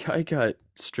 The guy got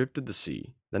stripped of the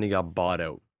sea, Then he got bought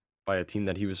out by a team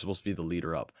that he was supposed to be the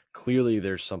leader of. Clearly,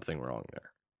 there's something wrong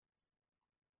there.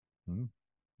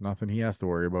 Nothing he has to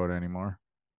worry about anymore.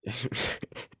 Yeah,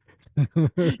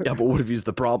 but what if he's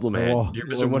the problem, man? Well, You're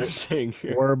missing what I'm saying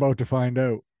here. we're about to find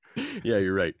out. Yeah,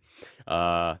 you're right.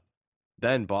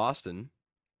 Then Boston,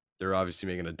 they're obviously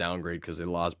making a downgrade because they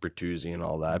lost Bertuzzi and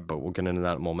all that, but we'll get into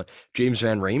that in a moment. James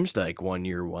Van Riemsdyk, 1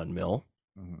 year, 1 mil.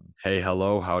 Mhm. Hey,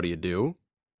 hello, how do you do?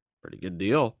 Pretty good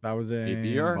deal. That was in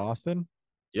APR. Boston.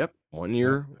 Yep, 1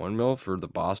 year, 1 mil for the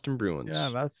Boston Bruins. Yeah,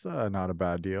 that's not a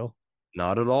bad deal.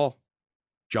 Not at all.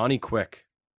 Johnny Quick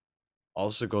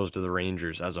also goes to the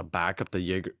Rangers as a backup to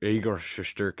Igor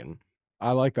Shesterkin.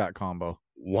 I like that combo.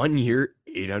 1 year,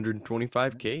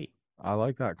 $825K. I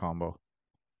like that combo.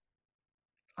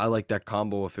 I like that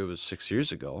combo if it was 6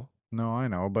 years ago. No, I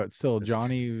know, but still,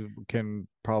 Johnny can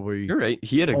probably. You're right.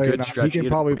 He had a play good enough. stretch. He can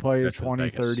probably great play his stretch with 20,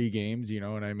 Vegas. 30 games, you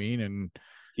know what I mean? And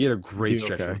He had a great be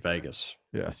stretch okay. with Vegas.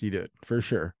 Yes, he did for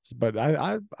sure. But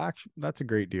I actually, that's a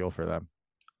great deal for them.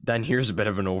 Then here's a bit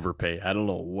of an overpay. I don't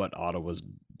know what Ottawa's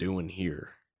doing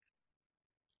here.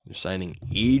 You're signing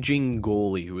aging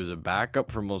goalie who was a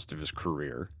backup for most of his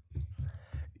career.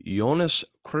 Jonas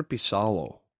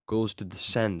Korpisalo goes to the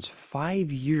Sens.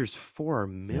 5 years, $4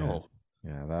 million.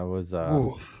 Yeah, that was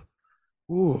Oof.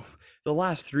 Oof. The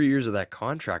last 3 years of that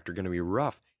contract are going to be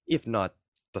rough, if not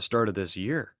the start of this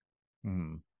year.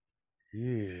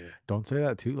 Yeah. Don't say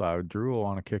that too loud. Drew will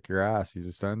want to kick your ass. He's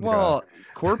a Sens guy. Well,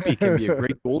 Corpy can be a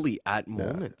great goalie at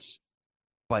moments.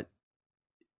 But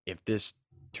if this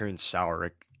turns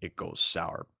sour, it goes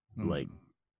sour. Like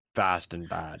fast and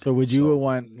bad. So would you have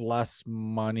went less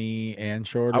money and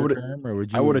shorter term, or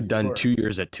would you? I would have done 2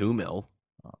 years at $2 million.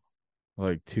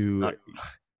 Like two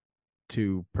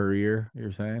per year,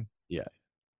 you're saying? Yeah.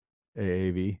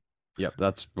 AAV. Yep,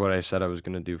 that's what I said I was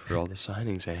gonna do for all the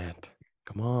signings, Ant.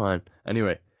 Come on.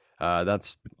 Anyway,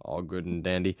 that's all good and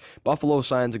dandy. Buffalo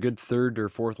signs a good third or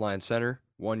fourth line center.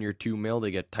 1 year, $2 million.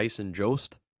 They get Tyson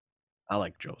Jost. I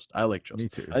like Jost. Me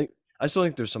too. I still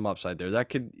think there's some upside there. That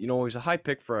could, he's a high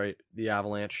pick for the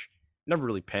Avalanche. Never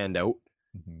really panned out.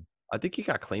 I think he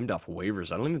got claimed off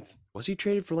waivers. I don't even. Was he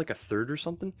traded for like a third or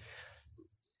something?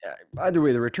 Either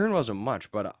way, the return wasn't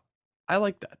much, but I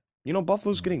like that.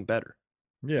 Buffalo's getting better.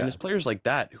 Yeah. And it's players like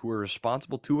that who are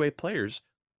responsible two-way players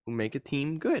who make a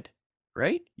team good,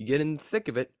 right? You get in the thick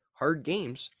of it, hard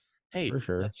games. Hey, For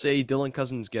sure. Let's say Dylan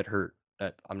Cousins get hurt.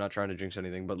 I'm not trying to jinx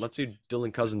anything, but let's say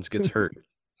Dylan Cousins gets hurt.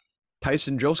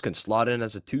 Tyson Jost can slot in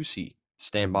as a 2C,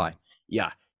 stand by.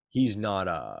 Yeah, he's not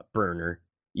a burner.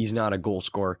 He's not a goal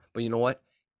scorer. But you know what?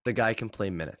 The guy can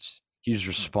play minutes. He's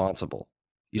responsible.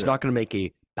 He's not going to make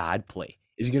a bad play.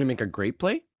 Is he going to make a great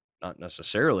play? Not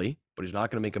necessarily, but he's not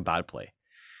going to make a bad play.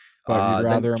 But you'd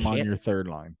rather him on your third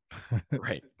line.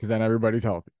 Right. Because then everybody's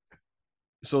healthy.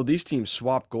 So these teams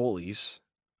swap goalies.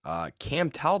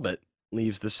 Cam Talbot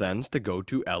leaves the Sens to go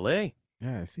to LA.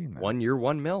 Yeah, I seen that. 1 year,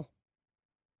 $1 million.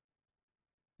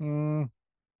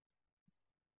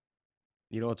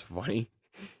 You know what's funny?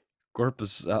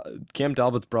 Cam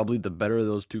Talbot's probably the better of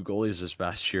those two goalies this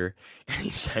past year, and he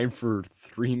signed for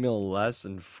 $3 million less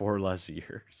and 4 less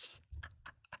years.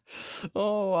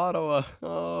 Oh, Ottawa.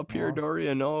 Oh, Pierre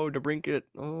Dorian. Oh, DeBrincat.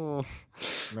 Oh.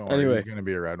 No, anyway, he's gonna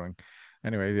be a Red Wing.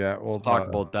 Anyways, yeah, we'll talk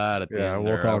about that at the end.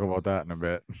 We'll talk about that in a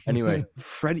bit. Anyway,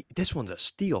 Freddie, this one's a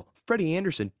steal. Freddie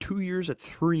Anderson, 2 years at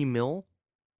 $3 million.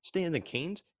 Stay in the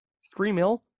Canes, $3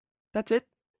 million. That's it.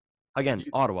 Again,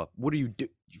 Ottawa. What do you do?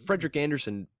 Frederick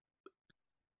Anderson.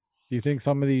 Do you think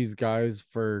some of these guys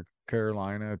for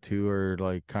Carolina too are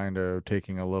like kind of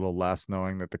taking a little less,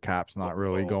 knowing that the cap's not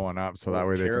really going up, so that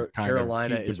way they can kind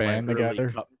Carolina of keep the is band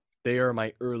together? They are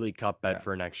my early cup bet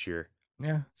for next year.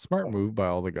 Yeah, smart move by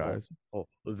all the guys.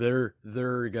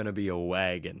 They're gonna be a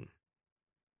wagon.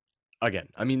 Again,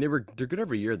 I mean they're good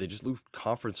every year. They just lose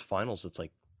conference finals. It's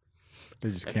like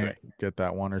they just can't get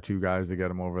that one or two guys to get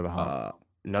them over the hump.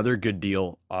 Another good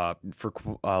deal for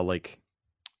like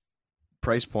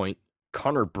price point.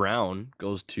 Connor Brown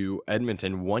goes to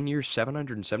Edmonton, 1 year,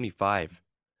 $775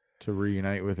 to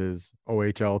reunite with his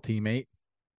OHL teammate.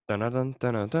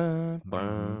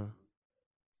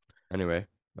 Anyway,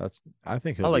 I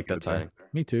think I like that signing.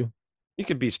 Me too. He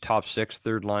could be top 6,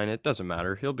 third line. It doesn't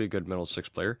matter. He'll be a good middle 6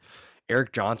 player.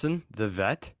 Erik Johnson, the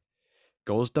vet,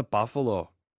 goes to Buffalo.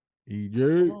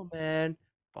 Buffalo, man.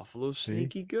 Buffalo's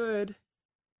sneaky good.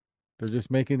 They're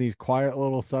just making these quiet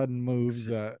little sudden moves.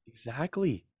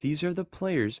 Exactly. These are the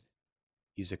players.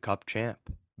 He's a cup champ.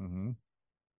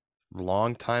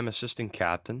 Long-time assistant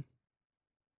captain.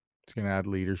 It's going to add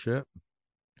leadership.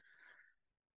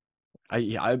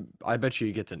 I bet you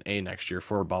he gets an A next year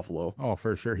for Buffalo. Oh,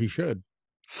 for sure. He should.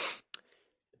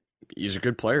 he's a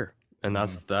good player, and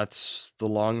Mm-hmm. that's the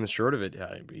long and the short of it.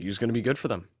 He's going to be good for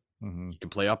them. Mm-hmm. He can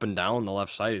play up and down the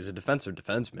left side. He's a defensive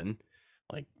defenseman.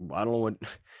 Like, I don't know what.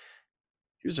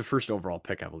 He was a first overall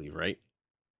pick, I believe, right?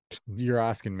 You're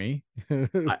asking me?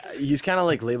 He's kind of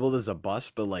like labeled as a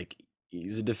bust, but like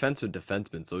he's a defensive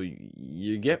defenseman, so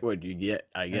you get what you get,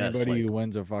 I guess. Anybody Like, who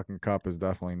wins a fucking cup is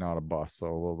definitely not a bust.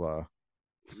 So we'll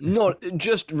no,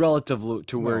 just relative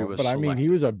to where he no, was but I mean he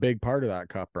selected. was a big part of that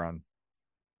cup run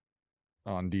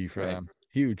on D for Right, them.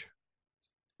 Huge.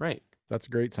 right. That's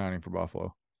a great signing for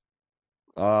Buffalo.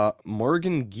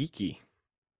 Morgan Geeky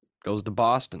goes to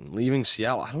Boston, leaving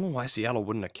Seattle. I don't know why Seattle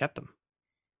wouldn't have kept him.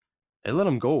 They let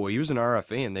him go. He was an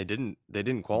RFA, and they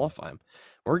didn't qualify him.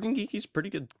 Morgan Geeky's a pretty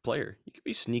good player. He could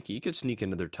be sneaky. He could sneak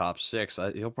into their top six.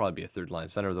 He'll probably be a third line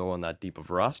center though on that deep of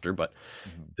a roster. But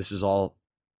Mm-hmm. this is all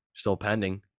still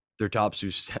pending. Their top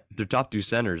two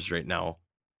centers right now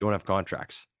don't have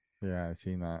contracts. Yeah, I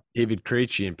seen that. David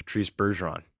Krejci and Patrice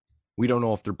Bergeron. We don't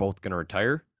know if they're both going to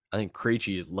retire. I think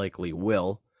Krejci likely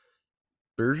will.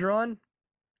 Bergeron,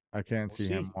 I can't we'll see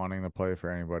see. him wanting to play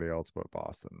for anybody else but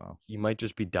Boston though. He might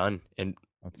just be done. And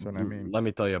That's what I mean. let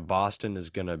me tell you, Boston is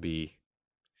going to be.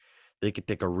 They could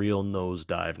take a real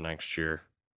nosedive next year.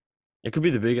 It could be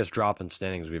the biggest drop in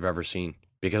standings we've ever seen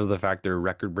because of the fact they're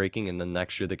record breaking, and then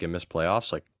next year they can miss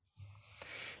playoffs. Like,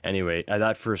 anyway,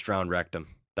 that first round wrecked them.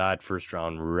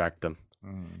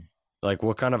 Mm. Like,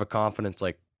 what kind of a confidence?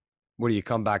 Like, what do you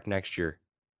come back next year?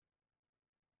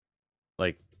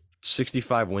 Like,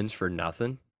 65 wins for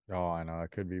nothing. Oh, I know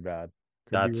it could be bad.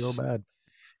 Could be real That's bad.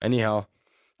 anyhow.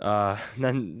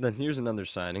 Then here's another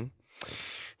signing.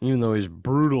 Even though he's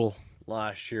brutal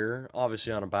last year,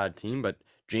 obviously on a bad team, but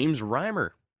James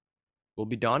Reimer will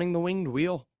be donning the winged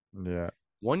wheel. Yeah.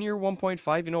 1 year,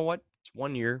 1.5. You know what? It's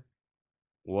 1 year.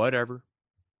 Whatever.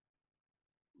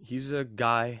 He's a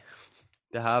guy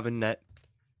to have in net.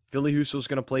 Philly Husso's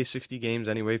going to play 60 games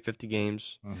anyway, 50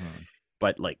 games. Mm-hmm.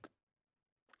 But, like,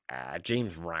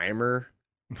 James Reimer,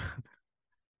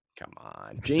 come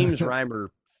on. James Reimer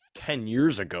 10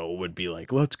 years ago would be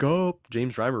like, let's go.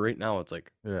 James Reimer right now, it's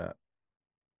like, Yeah.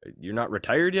 you're not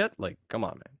retired yet? Like, come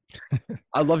on, man.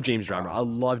 I love James Reimer. Wow. I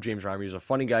love James Reimer. He's a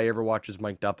funny guy. Ever watches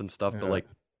Mic'd Up and stuff, but Yeah. like,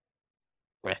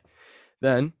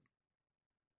 then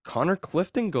Connor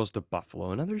Clifton goes to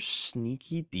Buffalo. Another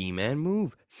sneaky D-man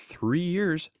move. 3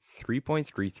 years,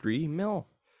 3.33 mil.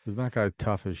 Isn't that guy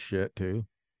tough as shit too?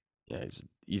 Yeah,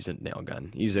 he's a nail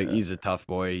gun. He's a tough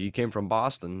boy. He came from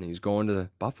Boston. He's going to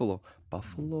Buffalo.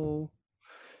 Buffalo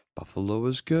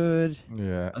is good.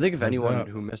 Yeah. I think if Heads anyone up.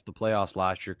 who missed the playoffs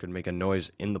last year could make a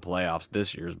noise in the playoffs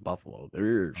this year's Buffalo.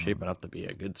 They're shaping up to be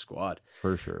a good squad.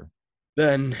 For sure.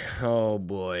 Then, oh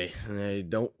boy, I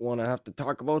don't want to have to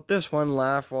talk about this one.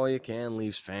 Laugh while you can,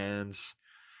 Leafs fans.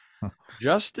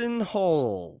 Justin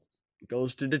Hull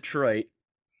goes to Detroit.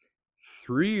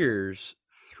 3 years,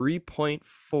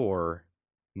 3.4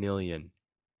 million.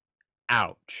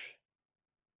 Ouch.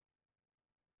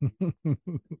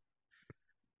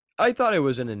 I thought I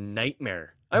was in a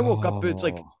nightmare. I woke up, it's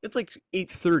like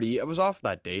 8:30. I was off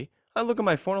that day. I look at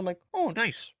my phone, I'm like, oh,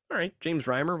 nice. All right, James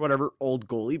Reimer, whatever, old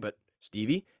goalie, but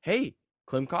Stevie, hey,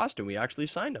 Klim Kostin, we actually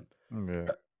signed him.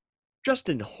 Yeah.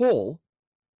 Justin Hull,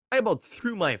 I about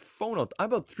threw my phone out. I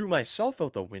about threw myself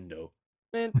out the window.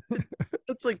 Man,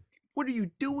 that's like, what are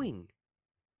you doing?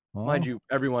 Mind you,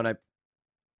 everyone,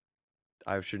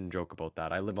 I shouldn't joke about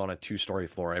that. I live on a 2-story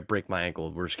floor. I break my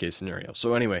ankle, worst case scenario.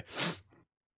 So anyway,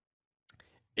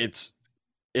 it's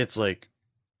like,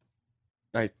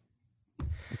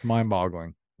 It's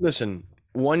mind-boggling. listen,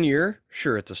 1 year,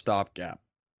 sure, it's a stopgap.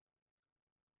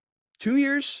 2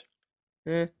 years,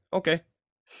 okay.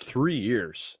 3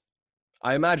 years.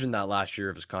 I imagine that last year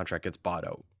of his contract gets bought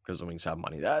out because the Wings have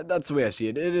money. That's the way I see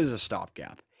it. It is a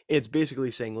stopgap. It's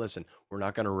basically saying, listen, we're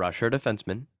not going to rush our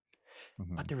defensemen,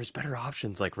 but there was better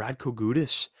options like Radko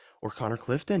Gudas or Connor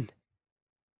Clifton.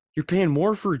 You're paying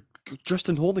more for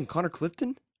Justin Hull than Connor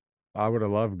Clifton? I would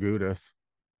have loved Gudas.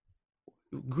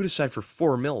 Gudas signed for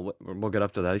 $4 million. We'll get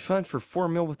up to that. He signed for $4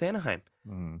 million with Anaheim.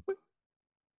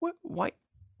 What? Why?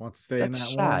 Wants to stay in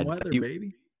That's that warm sad. weather,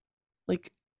 baby.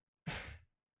 Like,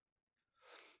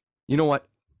 you know what?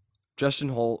 Justin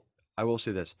Hull, I will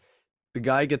say this. The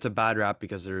guy gets a bad rap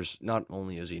because there's not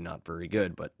only is he not very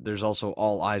good, but there's also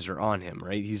all eyes are on him,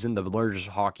 right? He's in the largest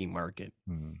hockey market,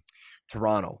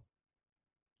 Toronto.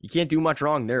 You can't do much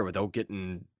wrong there without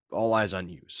getting all eyes on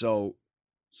you. So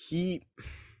I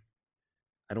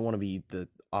don't want to be the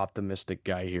optimistic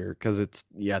guy here because it's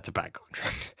a bad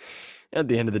contract. At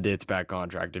the end of the day, it's a bad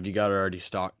contract. If you got to already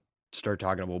start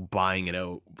talking about buying it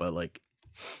out, but like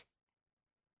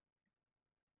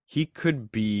he could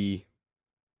be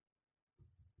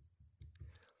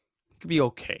could be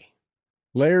okay.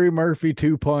 Larry Murphy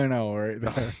 2.0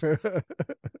 right there.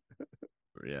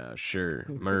 Yeah, sure.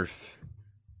 Murph.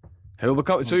 He'll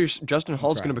become so. Justin I'm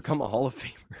Hall's trying. going to become a Hall of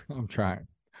Famer. I'm trying.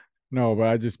 No, but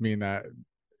I just mean that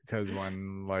because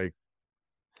when like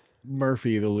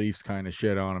Murphy, the Leafs kind of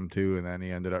shit on him too, and then he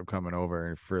ended up coming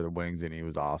over for the Wings, and he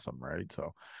was awesome, right?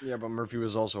 So Yeah, but Murphy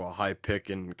was also a high pick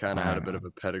and kind of I had a don't bit know.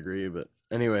 of a pedigree. But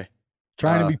anyway,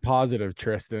 Trying to be positive,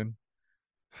 Tristan.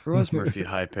 where was Murphy a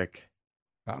high pick?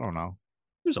 I don't know.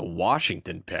 He was a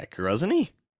Washington pick, wasn't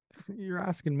he? You're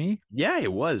asking me? Yeah, he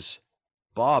was.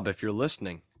 Bob, if you're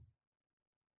listening,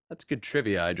 that's good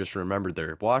trivia. I just remembered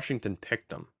there. Washington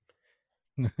picked him.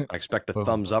 I expect a Boom.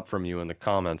 thumbs up from you in the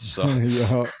comments. So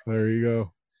Yeah, there you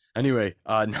go. anyway,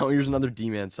 now here's another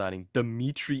D-man signing.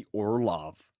 Dmitry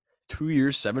Orlov. 2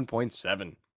 years,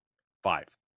 7.75.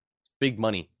 Big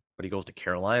money, but he goes to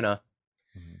Carolina.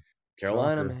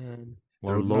 Carolina, Shocker. man.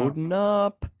 They're Loading up. loading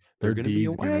up. They're Their going to be a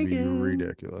D's gonna be wagon.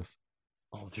 ridiculous.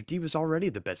 Oh, their D was already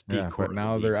the best D Yeah, but core in the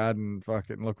now they're league. adding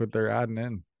fucking look what they're adding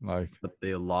in. Like But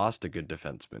they lost a good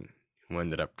defenseman who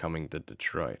ended up coming to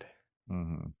Detroit.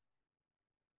 mhm.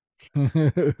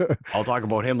 I'll talk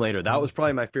about him later. That was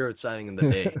probably my favorite signing of the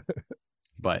day.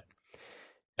 But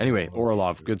anyway, Oh,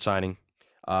 Orlov, shoot. good signing.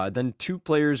 Then 2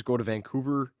 players go to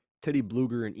Vancouver, Teddy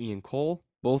Bluger and Ian Cole,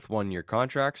 both 1-year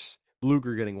contracts.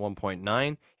 Bluger getting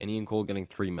 1.9 and Ian Cole getting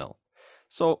 3 mil.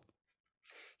 So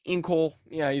Ian Cole,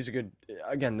 yeah, he's a good.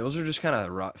 Again, those are just kind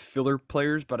of filler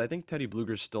players, but I think Teddy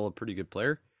Bluger's still a pretty good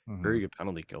player, very Mhm. good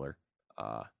penalty killer.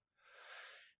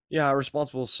 Yeah,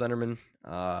 responsible centerman.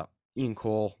 Ian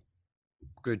Cole,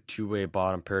 good 2-way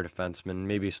bottom pair defenseman,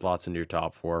 maybe slots into your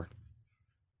top 4.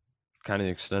 Kind of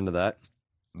the extent of that.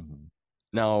 Mhm.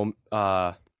 Now,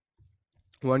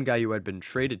 one guy who had been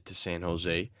traded to San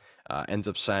Jose ends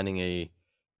up signing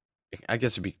I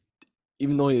guess it'd be,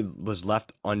 even though he was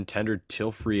left untendered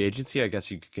till free agency, I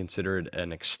guess you could consider it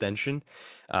an extension.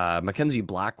 Mackenzie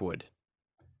Blackwood,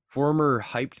 former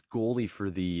hyped goalie for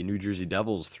the New Jersey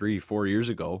Devils 3-4 years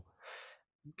ago,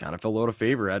 kind of fell out of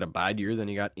favor. Had a bad year, then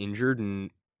he got injured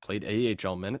and played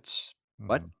AHL minutes.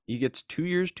 But Mhm. he gets 2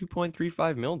 years,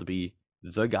 2.35 mil to be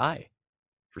the guy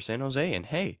for San Jose. And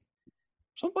hey,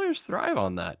 some players thrive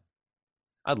on that.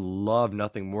 I'd love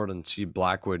nothing more than see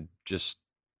Blackwood just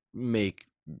make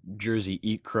Jersey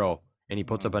eat crow, and he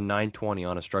puts up Mhm. a 920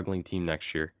 on a struggling team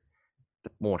next year.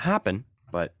 That won't happen,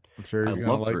 but I'm sure he's I'd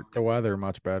gonna love like for it the to. weather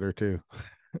much better too.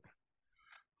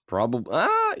 Probably,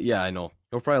 yeah, I know.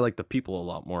 He'll probably like the people a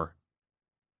lot more.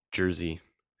 Jersey.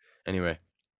 Anyway,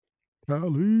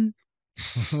 Golly.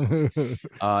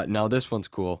 now this one's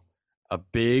cool. A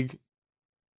big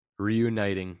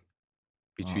reuniting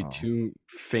between Oh. 2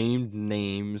 famed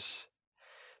names.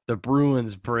 The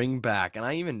Bruins bring back, and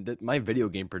I even did, my video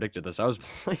game predicted this. I was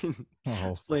playing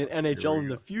Oh playing fuck. Here we NHL in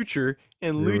go. the future,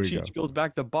 and Here we go. Lucic goes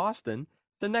back to Boston.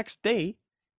 The next day,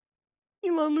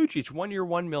 Milan Lucic, 1 year,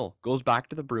 1 mil, goes back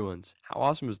to the Bruins. How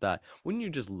awesome is that? Wouldn't you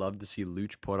just love to see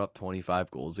Luch put up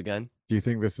 25 goals again? Do you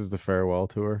think this is the farewell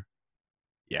tour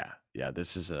Yeah.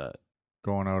 This is a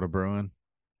going out of Bruin?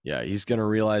 yeah. He's gonna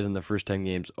realize in the first 10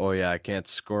 games, oh yeah, I can't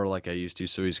score like I used to.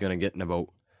 So he's gonna get in about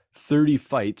 30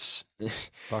 fights,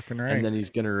 Fucking and right. then he's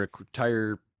gonna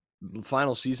retire.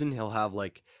 Final season, he'll have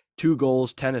like 2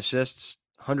 goals, 10 assists,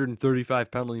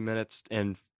 135 penalty minutes,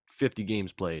 and 50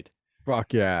 games played.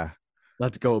 Fuck yeah.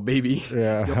 Let's go, baby.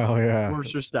 Yeah, Yo, hell yeah.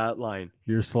 Forcer stat line.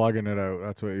 You're slugging it out.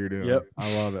 That's what you're doing. Yep.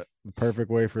 I love it. The perfect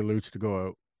way for Luch to go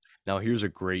out. Now here's a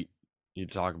great. You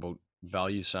talk about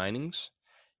value signings.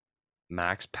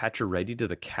 Max Pacioretty to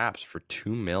the Caps for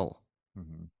 2 mil.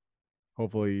 Mhm.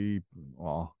 Hopefully,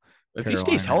 well, If he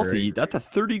stays Carolina great. healthy, that's a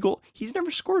 30 goal. He's never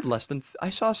scored less than. I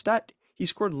saw a stat. He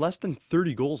scored less than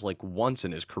 30 goals like once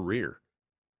in his career,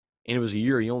 and it was a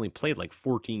year he only played like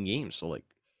 14 games. So like,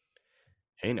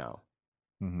 hey now,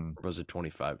 Mhm. or was it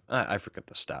 25? I forget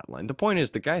the stat line. The point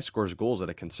is, the guy scores goals at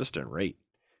a consistent rate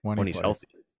When he when he's plays. healthy.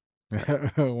 Yeah.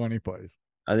 When he plays.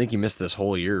 I think he missed this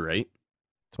whole year, right?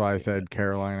 That's why I Yeah. said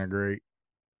Carolina great.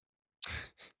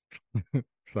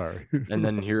 Sorry. And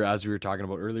then here, as we were talking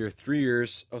about earlier, 3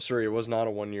 years. Oh, sorry, it was not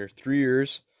a 1 year. 3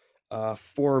 years,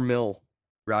 4 mil.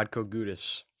 Radko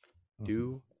Gudas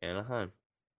to Anaheim.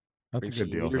 That's a Brings good some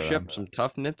deal for them. leadership, some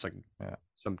toughness, Yeah.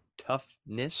 some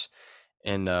toughness,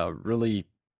 and really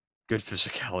good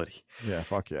physicality. Yeah,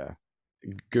 fuck yeah.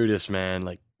 Gudas, man,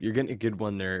 like you're getting a good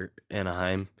one there,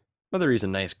 Anaheim. Whether he's a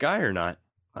nice guy or not,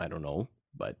 I don't know,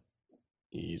 but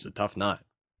he's a tough nut.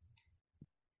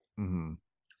 Mm-hmm.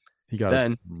 He got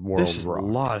Then world this is a rock.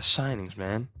 lot of signings,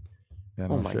 man. Yeah,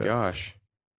 Oh no my shit. gosh.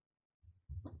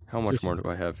 How much Just more do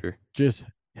I have here? just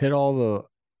hit all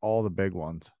the big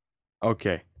ones.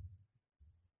 Okay.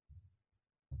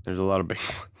 There's a lot of big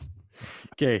ones.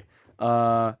 Okay.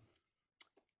 Uh,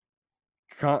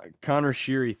 Connor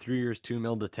Sheary, 3 years, 2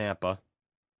 mil to Tampa.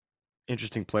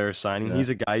 Interesting player signing. Yeah. He's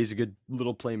a guy. He's a good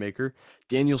little playmaker.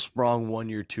 Daniel Sprong, 1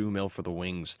 year, 2 mil for the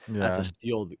Wings. That's a Yeah.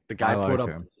 steal. The I guy put like up.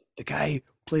 him. The guy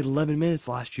played 11 minutes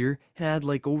last year and had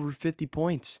like over 50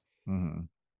 points. Hmm.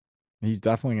 He's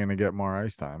definitely going to get more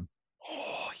ice time.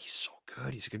 Oh, he's so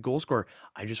good. He's a good goal scorer.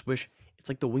 I just wish it's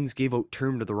like the Wings gave out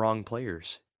term to the wrong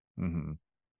players. Hmm.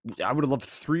 I would have loved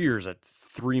 3 years at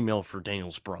 3 mil for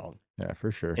Daniel Sprong Yeah,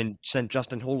 for sure. and sent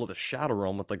Justin Holl to the Shadow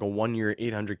Realm with like a 1 year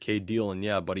 800K deal. And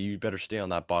yeah, buddy, you better stay on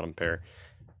that bottom pair.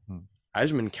 Hmm.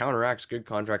 Heisman counteracts good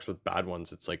contracts with bad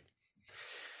ones. It's like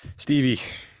Stevie.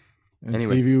 And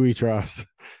Anyway, Stevie, we trust.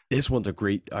 this one's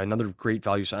another great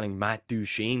value signing. Matt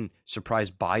Duchene,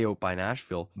 surprise buyout by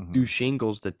Nashville. Mhm. Duchene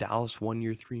goes to Dallas 1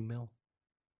 year 3 mil.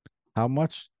 How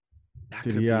much That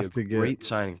did could he be have a to get great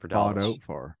signing for bought Dallas. out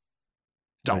for?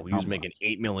 Oh, he was making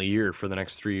 8 mil a year for the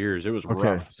next 3 years. It was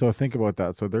Okay, rough. so think about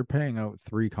that. So they're paying out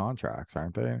 3 contracts,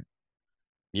 aren't they?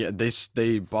 Yeah,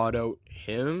 they bought out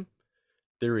him.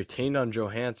 They retained on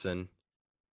Johansson,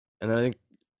 and then I think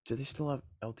did they still have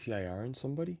LTIR in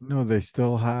somebody? No, they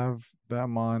still have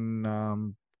them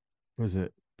on was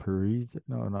it Parise?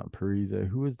 No, not Parise.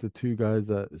 Who was the two guys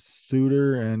that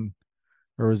Suter and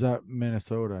or was that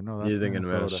Minnesota? No, that's You're thinking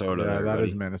of Minnesota. Minnesota Yeah, there, that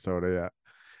is buddy. Minnesota. Yeah.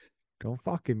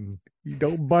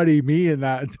 Don't buddy me in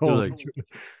that. They're Don't. like,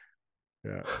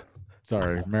 Yeah.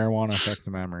 Sorry, marijuana affects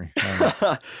the memory.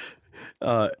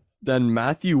 uh, then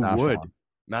Matthew Dash Wood. on.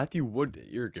 Matthew Wood,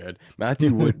 you're good.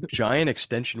 Matthew Wood, giant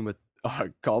extension with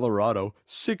Colorado,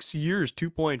 6 years,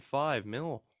 2.5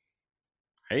 mil.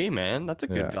 Hey man, that's a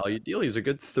good Yeah. value deal. He's a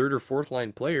good third or fourth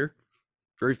line player.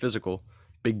 Very physical,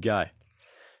 big guy.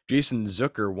 Jason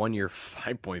Zucker, 1 year,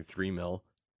 5.3 mil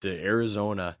to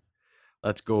Arizona.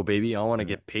 Let's go, baby. I want to Yeah.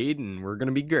 get paid and we're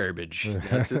gonna be garbage.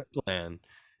 That's his plan.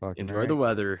 Fucking Enjoy right. the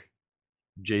weather,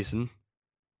 Jason.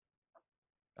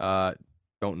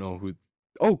 Don't know who.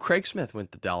 Oh, Craig Smith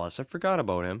went to Dallas. I forgot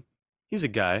about him. He's a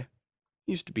guy.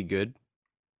 He used to be good.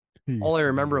 He All used I to be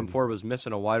remember him good. for was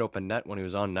missing a wide open net when he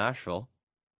was on Nashville.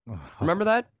 Oh, Remember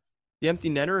that? The empty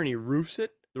netter and he roofs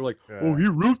it. They're like, "Oh, yeah. he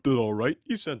roofed it all right.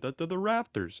 He sent that to the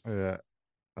rafters." Yeah.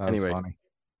 That was Anyway,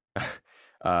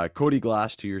 funny. Cody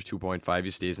Glass, 2 years, 2.5.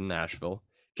 He stays in Nashville.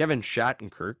 Kevin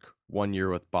Shattenkirk, 1 year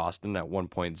with Boston at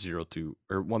 1.02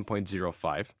 or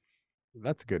 1.05.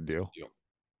 That's a good deal.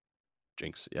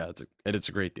 Jinx. Yeah, it's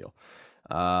a great deal.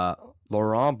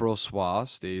 Laurent Brossois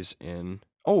stays in.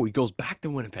 Oh, he goes back to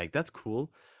Winnipeg. That's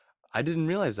cool. I didn't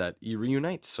realize that. He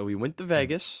reunites. So he went to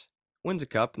Vegas, wins a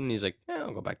cup, and he's like,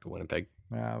 I'll go back to Winnipeg.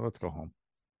 Yeah, let's go home.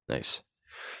 Nice.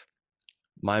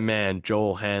 My man,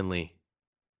 Joel Hanley.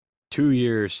 2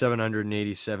 years,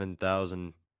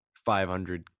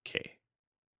 787,500K.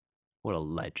 What a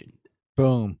legend.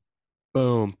 Boom.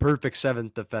 Boom. Perfect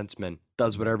seventh defenseman.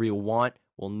 Does whatever you want.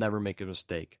 Will never make a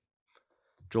mistake.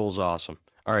 Joel's awesome.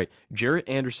 All right. Jarrett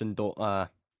Anderson,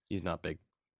 he's not big.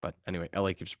 But anyway,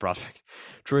 LA keeps a prospect.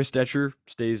 Troy Stetcher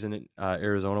stays in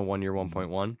Arizona 1 year,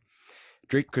 1.1.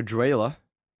 Drake Cajuela,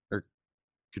 or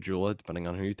Cajula, depending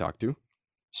on who you talk to,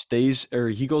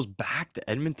 he goes back to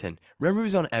Edmonton. Remember he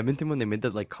was on Edmonton when they made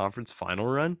that like conference final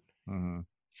run? Mm-hmm.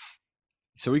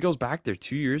 So he goes back there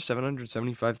 2 years,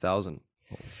 775,000.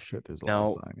 Holy shit, there's a Now,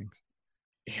 lot of signings.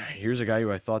 Yeah, here's a guy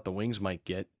who I thought the Wings might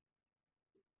get.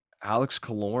 Alex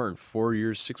Killorn, 4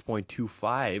 years,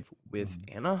 6.25 with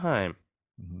Anaheim.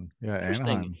 Mm-hmm. Yeah, Interesting.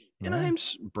 Anaheim.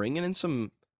 Anaheim's bringing in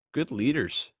some good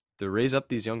leaders to raise up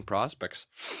these young prospects.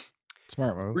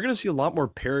 Smart move. We're going to see a lot more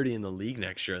parity in the league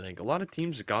next year, I think. A lot of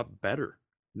teams got better.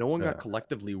 No one got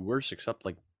collectively worse except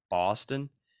like Boston.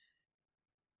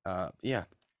 Yeah.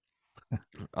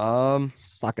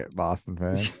 Suck it, Boston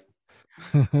fans.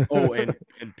 Oh, and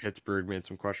Pittsburgh made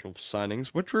some questionable signings,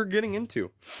 which we're getting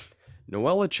into.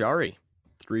 Noel Acciari,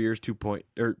 3 years, 3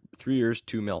 years,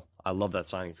 2 mil. I love that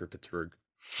signing for Pittsburgh.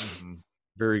 Mm-hmm.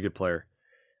 Very good player.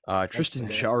 Tristan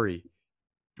Jarry.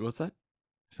 What's that?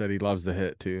 Said he loves the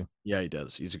hit too. Yeah, he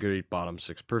does. He's a great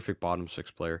perfect bottom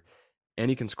six player. And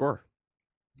he can score.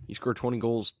 He scored 20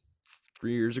 goals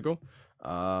 3 years ago.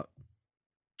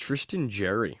 Tristan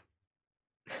Jarry.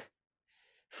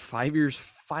 5 years,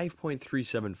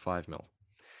 5.375 mil.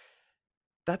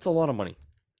 That's a lot of money.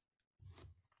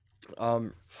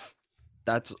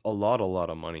 That's a lot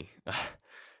of money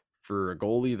for a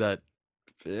goalie that,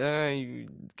 he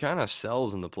kind of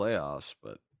sells in the playoffs.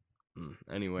 But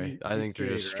anyway, I think they're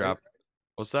just strapped. Right?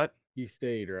 What's that? He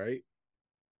stayed, right?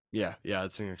 Yeah,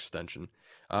 it's an extension.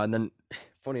 And then,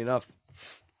 funny enough,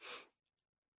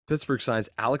 Pittsburgh signs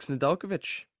Alex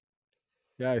Nedeljkovic.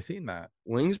 Yeah, I seen that.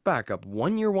 Wings backup,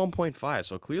 1 year, 1.5.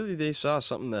 So clearly they saw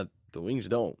something that the Wings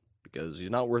don't, because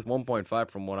he's not worth 1.5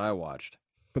 from what I watched.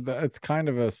 But it's kind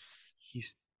of a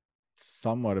He's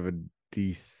somewhat of a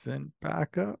decent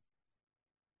backup.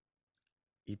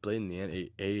 he played in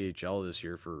the AHL this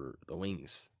year for the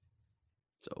Wings.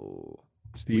 So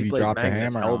we Stevie played dropped the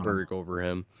Magnus hammer on him. Hellberg over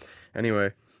him.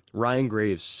 Anyway, Ryan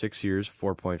Graves, 6 years,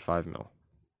 4.5 mil.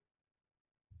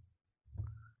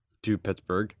 To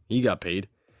Pittsburgh. He got paid.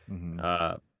 Mm-hmm.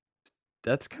 Uh,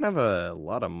 that's kind of a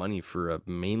lot of money for a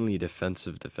mainly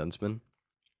defensive defenseman.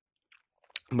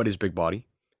 But he's big body.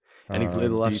 And he can play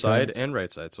the left side Defense and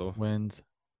right side. So, wins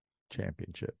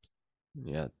championships.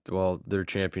 yeah. Well, their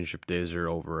championship days are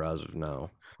over as of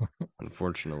now,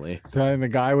 unfortunately. So the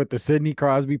guy with the Sidney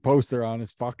Crosby poster on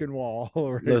his fucking wall.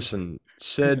 Right? Listen,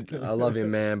 Sid, I love you,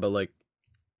 man, but like,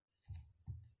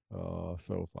 Oh,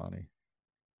 so funny.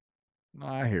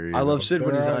 I hear you I love though. Sid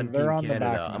when he's on They're Team on the back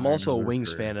Canada. I'm nine also of a their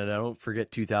Wings career. fan, and I don't forget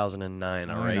 2009,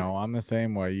 all I right? know. I'm the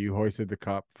same way. You hoisted the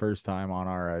cup first time on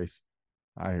our ice.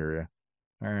 I hear you.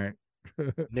 All right.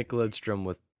 Nick Lidstrom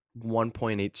with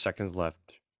 1.8 seconds left.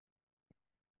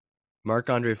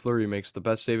 Marc-Andre Fleury makes the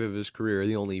best save of his career,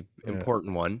 the only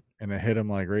important one. And it hit him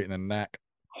like right in the neck.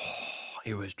 Oh,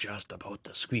 it was just about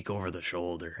to squeak over the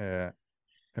shoulder. Yeah.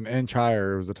 An inch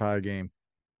higher, it was a tie game.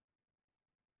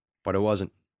 But it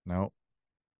wasn't. Nope.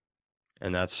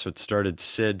 And that's what started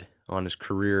Sid on his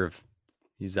career of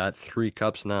he's at 3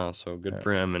 cups now, so good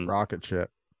for him. And rocket ship.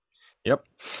 Yep.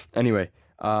 Anyway,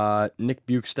 Nick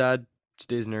Bukestad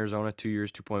stays in Arizona, 2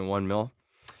 years, 2.1 mil.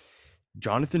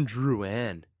 Jonathan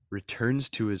Drouin returns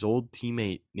to his old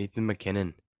teammate Nathan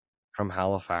MacKinnon from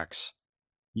Halifax.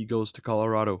 He goes to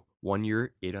Colorado, 1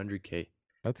 year, $800K.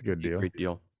 That's a good deal. Great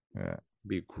deal. Yeah.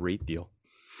 Be a great deal.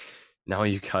 Now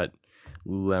you got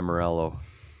Lou Lamoriello.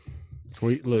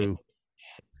 Sweet Lou.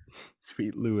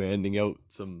 Sweet Lou handing out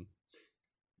some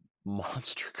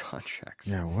monster contracts.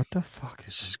 Yeah, what the fuck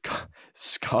is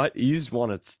Scott, he's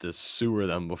wanted to sewer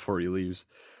them before he leaves.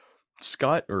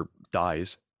 Scott, or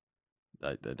dies.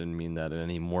 I didn't mean that in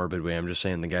any morbid way. I'm just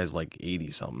saying the guy's like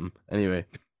 80 something. Anyway,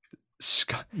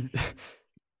 Scott.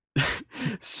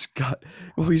 Scott.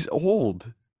 Well, he's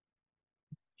old.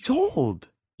 He's old.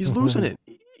 He's losing it.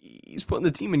 He's putting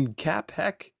the team in cap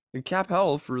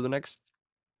hell for the next.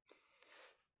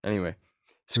 Anyway,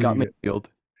 Scott Mayfield,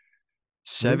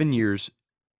 7 years.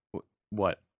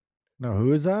 What? No,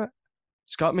 who is that?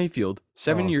 Scott Mayfield,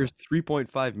 7 years,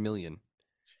 3.5 million.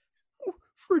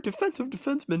 For a defensive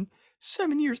defenseman,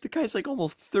 7 years. The guy's like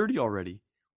almost 30 already.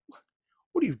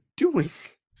 What are you doing?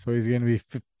 So he's going to be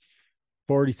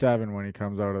 47 when he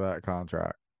comes out of that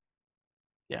contract.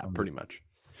 Yeah, pretty much.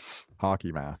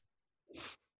 Hockey math.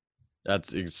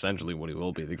 That's essentially what he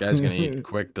will be. The guy's going to eat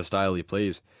quick, the style he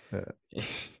plays. Yeah.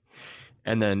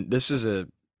 And then this is a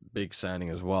big signing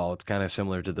as well. It's kind of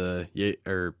similar to the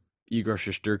Igor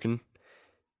Shesterkin.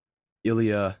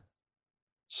 Ilya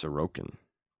Sorokin.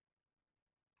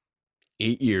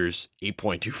 8 years,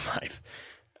 8.25.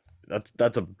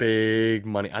 That's a big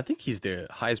money. I think he's the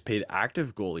highest paid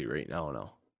active goalie right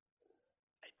now.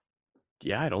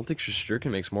 Yeah, I don't think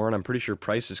Shesterkin makes more, and I'm pretty sure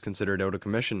Price is considered out of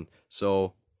commission.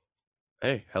 So,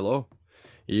 hey, hello,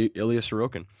 Ilya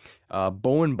Sorokin.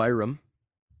 Bowen Byram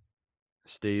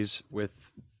stays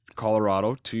with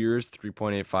Colorado, 2 years,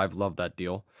 3.85. Love that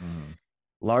deal.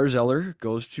 Lars Eller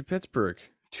goes to Pittsburgh,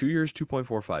 2 years,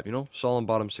 2.45. You know, solid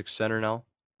bottom 6 center now.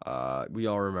 We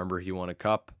all remember he won a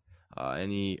cup,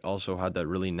 and he also had that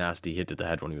really nasty hit to the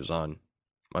head when he was on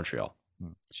Montreal.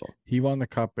 So he won the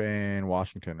cup in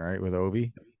Washington, right, with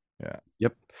Ovi? Yeah.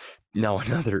 Yep. Now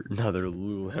another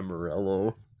Lou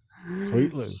Lamoriello.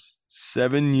 Sweet Lou.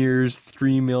 7 years,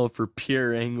 3 mil for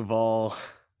Pierre Engvall.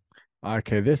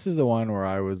 Okay, this is the one where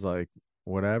I was like,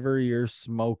 whatever you're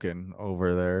smoking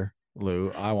over there,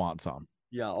 Lou, I want some.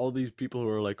 Yeah, all these people who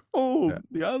are like, oh,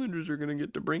 the Islanders are going to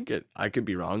get DeBrincat. I could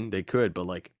be wrong. They could, but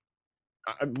like,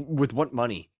 with what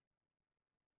money?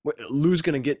 Lou's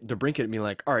going to get DeBrincat and be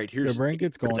like, all right, here's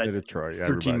DeBrincat's going to Detroit.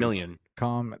 13 million.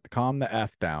 Calm the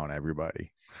F down,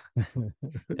 everybody.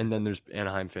 And then there's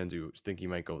Anaheim fans who think he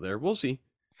might go there. We'll see.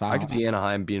 I could see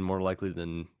Anaheim being more likely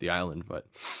than the Island, but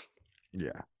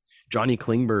yeah. Johnny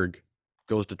Klingberg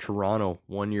goes to Toronto,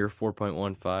 1 year,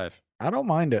 4.15. I don't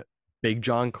mind it. Big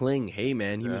John Kling. Hey,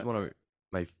 man, he was one of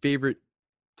my favorite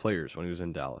players when he was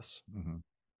in Dallas.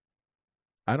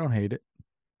 I don't hate it.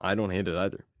 I don't hate it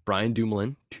either. Brian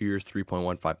Dumoulin, 2 years,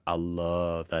 3.15. I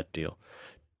love that deal.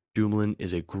 Dumoulin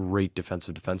is a great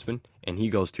defensive defenseman, and he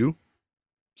goes to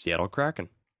Seattle Kraken.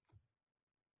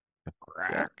 The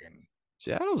Kraken.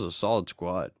 Seattle's a solid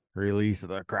squad. Release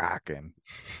the Kraken.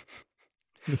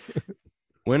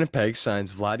 Winnipeg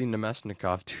signs Vladdy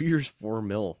Nemesnikov, 2 years, 4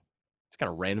 mil. It's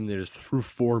kind of random. They just threw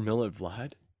 4 mil at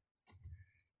Vlad.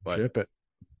 But Ship it.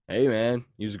 hey, man,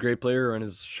 he was a great player on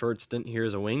his short stint here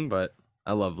as a wing, but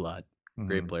I love Vlad.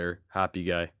 Great player, happy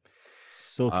guy.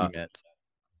 Silky mitts.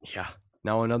 Yeah.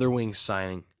 Now another wing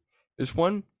signing. This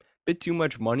one, bit too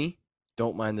much money.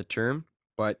 Don't mind the term,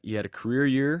 but he had a career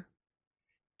year.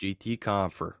 JT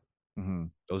Compher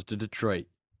goes to Detroit.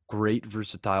 Great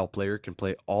versatile player, can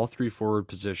play all 3 forward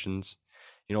positions.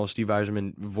 You know, Steve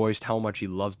Yzerman voiced how much he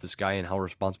loves this guy and how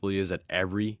responsible he is at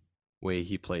every way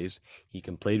he plays. He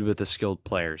can play with the skilled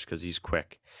players because he's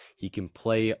quick. He can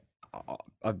play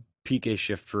a PK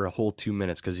shift for a whole 2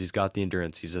 minutes because he's got the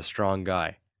endurance. He's a strong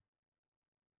guy.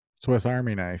 Swiss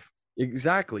Army knife.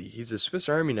 Exactly. He's a Swiss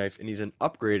Army knife, and he's an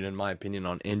upgrade, in my opinion,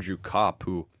 on Andrew Kopp,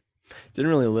 who didn't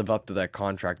really live up to that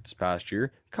contract this past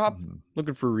year. Kopp,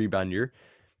 looking for a rebound year.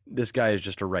 This guy is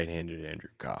just a right-handed Andrew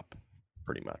Kopp,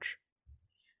 pretty much.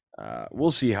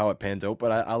 We'll see how it pans out,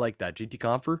 but I like that. JT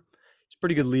Compher, he's a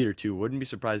pretty good leader, too. Wouldn't be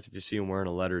surprised if you see him wearing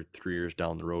a letter 3 years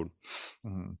down the road.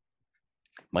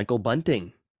 Michael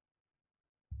Bunting.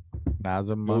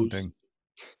 Nazem Bunting.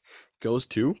 Goes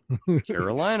to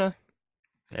Carolina.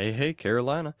 Hey,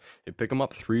 Carolina. They pick him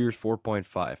up 3 years, 4.5.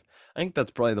 I think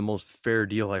that's probably the most fair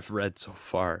deal I've read so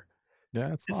far.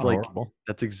 Yeah, it's not horrible.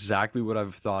 That's exactly what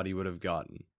I've thought he would have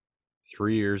gotten.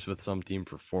 3 years with some team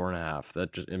for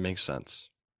 4.5. It makes sense.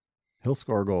 He'll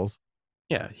score goals.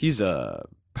 Yeah, he's a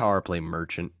power play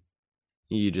merchant.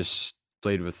 He just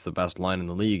played with the best line in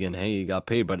the league, and hey, he got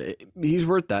paid, but he's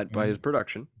worth that by his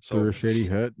production. So threw a shitty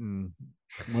hit and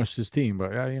mushed his team,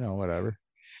 but yeah, whatever.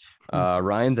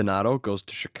 Ryan Donato goes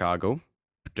to Chicago.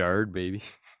 Bedard, baby.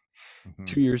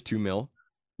 2 years, 2 mil.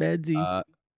 Bedsy.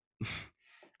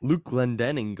 Luke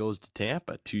Glendening goes to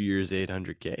Tampa. 2 years,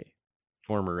 $800K.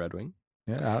 Former Red Wing.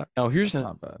 Yeah. Now here's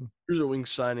not bad. Here's a wing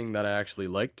signing that I actually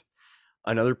liked.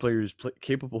 Another player who's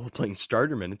capable of playing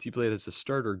starter minutes. He played as a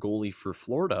starter goalie for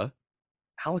Florida.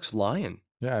 Alex Lyon.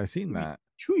 Yeah, I seen that.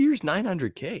 2 years,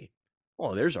 $900K.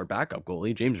 Oh, there's our backup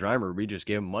goalie, James Reimer. We just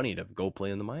gave him money to go play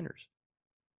in the minors.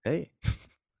 Hey.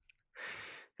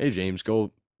 Hey, James,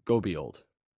 go be old.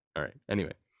 All right.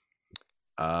 Anyway.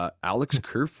 Alex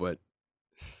Kerfoot,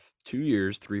 2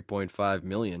 years, $3.5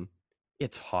 million.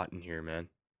 It's hot in here, man.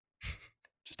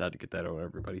 Just had to get that out,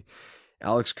 everybody.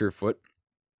 Alex Kerfoot,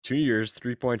 2 years,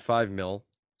 $3.5 mil,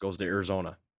 goes to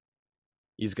Arizona.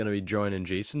 He's going to be joining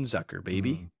Jason Zucker,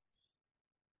 baby.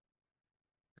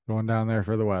 Going down there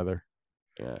for the weather.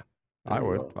 Yeah. I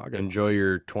would. Enjoy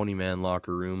your 20-man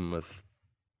locker room with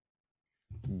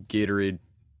Gatorade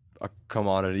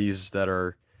commodities that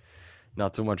are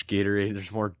not so much Gatorade.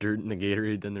 There's more dirt in the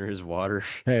Gatorade than there is water.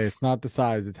 Hey, it's not the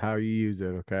size, it's how you use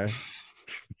it, okay?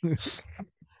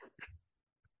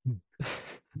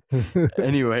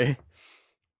 Anyway.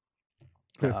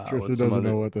 Tristan doesn't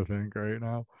know what to think right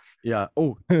now. Yeah.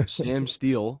 Oh, Sam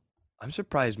Steele. I'm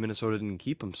surprised Minnesota didn't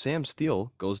keep him. Sam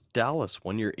Steele goes to Dallas.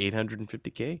 1 year,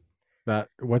 $850K.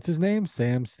 What's his name?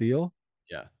 Sam Steele?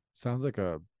 Yeah. Sounds like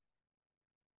a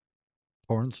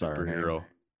porn star superhero.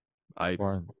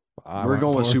 Name. We're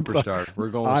going with superstar. We're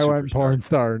going with I went porn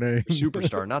star name.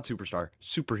 Superstar, not superstar.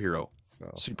 Superhero. Oh.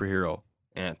 Superhero.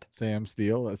 Ant. Sam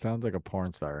Steele? That sounds like a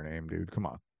porn star name, dude. Come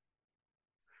on.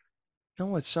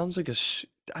 No, it sounds like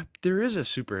there is a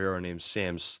superhero named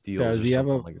Sam Steele. Does he have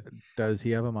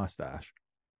a mustache?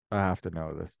 I have to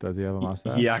know this. Does he have a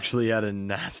mustache? He actually had a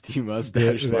nasty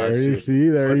mustache last year. year. See,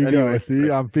 there you go. See,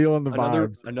 I'm feeling the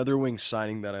vibes. Another wing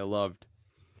signing that I loved.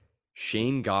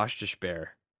 Shane Gostisbehere.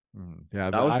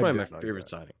 Yeah, that was probably my favorite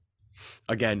signing.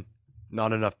 Again,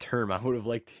 not enough term. I would have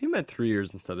liked him at 3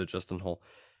 years instead of Justin Hull.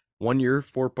 1 year,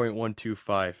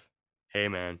 4.125. Hey,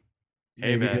 man.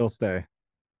 Maybe he'll stay.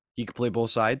 He could play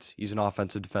both sides. He's an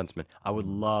offensive defenseman. I would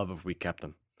love if we kept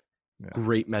him. Yeah.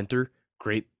 Great mentor.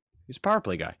 He's a power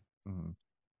play guy.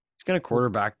 He's going to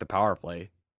quarterback the power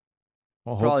play.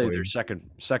 Well, probably their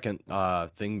second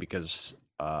thing because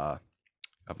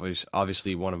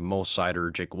obviously one of Mo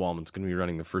Seider, Jake Wallman's going to be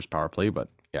running the first power play. But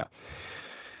yeah,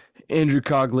 Andrew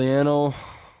Cogliano,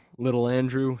 little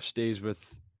Andrew, stays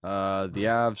with the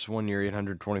Avs. 1 year,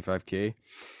 $825K.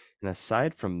 And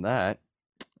aside from that,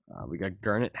 we got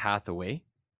Garnet Hathaway,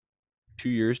 2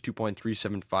 years,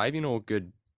 2.375. A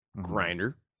good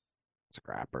grinder.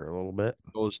 Scrapper a little bit.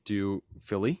 Goes to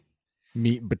Philly.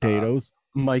 Meat and potatoes.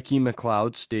 Mikey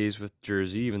McLeod stays with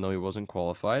Jersey, even though he wasn't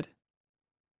qualified.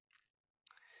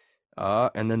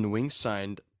 And then the Wings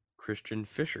signed Christian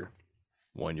Fisher.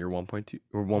 1 year, 1.2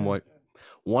 or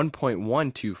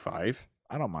 1.125.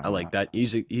 I don't mind. I like that.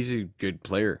 He's a good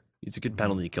player. He's a good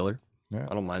penalty killer. Yeah.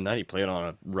 I don't mind that. He played on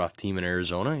a rough team in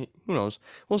Arizona. Who knows?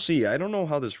 We'll see. I don't know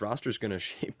how this roster is going to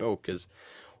shape out because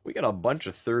we got a bunch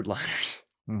of third liners.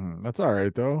 That's all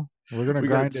right though. We're gonna We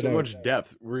got grind it so out. much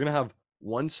depth. We're going to have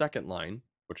one second line,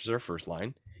 which is our first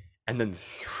line, and then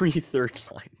three third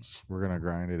lines. We're gonna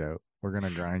grind it out. We're gonna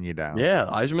grind you down. Yeah,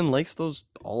 Yzerman likes those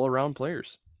all around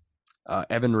players.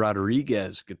 Evan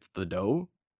Rodriguez gets the dough,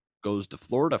 goes to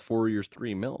Florida, 4 years,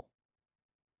 $3 million.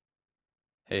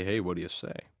 Hey, what do you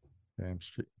say?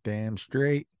 Damn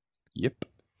straight. Yep.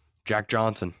 Jack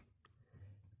Johnson,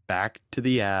 back to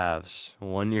the Avs.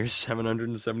 1 year,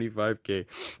 $775K.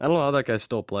 I don't know how that guy's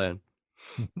still playing.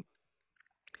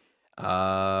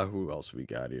 Who else we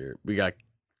got here? We got,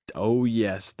 oh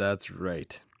yes, that's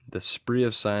right. The spree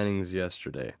of signings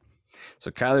yesterday. So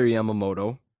Kyler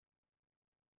Yamamoto,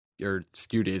 or a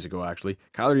few days ago actually.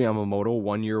 Kyler Yamamoto,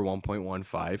 1 year,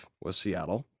 1.15 was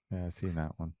Seattle. Yeah, I seen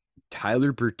that one.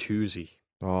 Tyler Bertuzzi.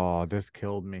 Oh, this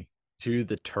killed me. To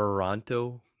the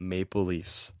Toronto Maple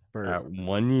Leafs Bert. at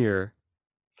 1 year,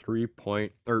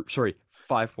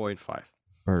 5.5.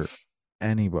 Bert,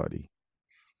 anybody,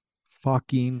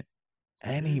 fucking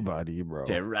anybody, bro.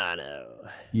 Toronto.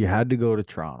 You had to go to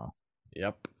Toronto.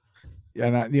 Yep.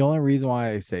 And the only reason why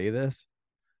I say this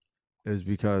is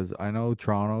because I know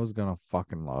Toronto's gonna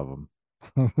fucking love him.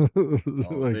 Like,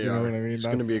 They you know are. what I mean? He's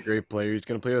going to be a great player. He's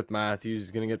going to play with Matthews. He's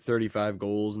going to get 35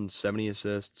 goals and 70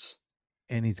 assists.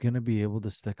 And he's gonna be able to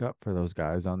stick up for those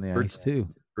guys on the ice too.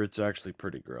 Bert's actually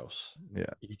pretty gross. Yeah.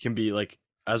 He can be like,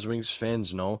 as Wings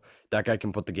fans know, that guy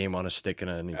can put the game on a stick in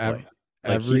any play.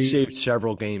 He saved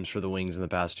several games for the Wings in the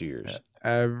past 2 years.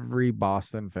 Every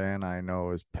Boston fan I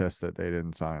know is pissed that they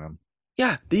didn't sign him.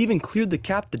 Yeah, they even cleared the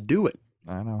cap to do it.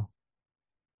 I know.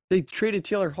 They traded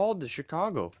Taylor Hall to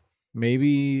Chicago.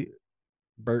 Maybe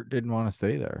Bert didn't want to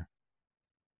stay there.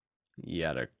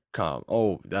 Yeah, to come.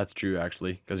 Oh, that's true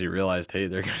actually, because he realized, hey,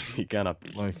 they're gonna be kind of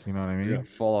like, you know what I mean,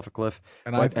 fall off a cliff.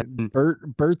 And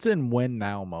Bert's in win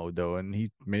now mode though, and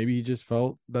he just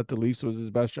felt that the Leafs was his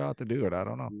best shot to do it. I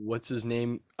don't know. What's his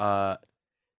name? The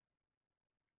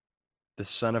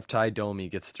son of Ty Domi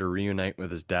gets to reunite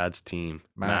with his dad's team,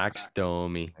 Max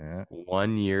Domi. Yeah.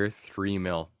 1 year, $3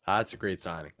 million. That's a great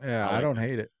signing. Yeah, I don't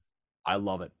hate it. I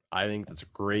love it. I think that's a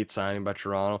great signing by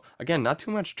Toronto. Again, not too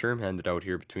much term handed out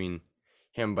here between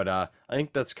him, but I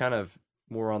think that's kind of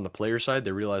more on the player side.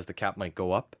 They realize the cap might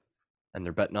go up, and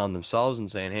they're betting on themselves and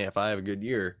saying, hey, if I have a good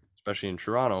year, especially in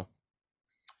Toronto,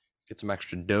 get some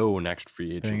extra dough next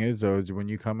free agent. Thing is, though, is when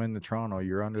you come into Toronto,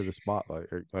 you're under the spotlight.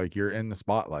 Like, you're in the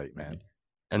spotlight, man.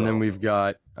 And then we've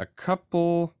got a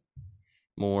couple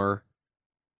more.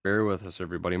 Bear with us,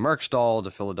 everybody. Mark Stahl to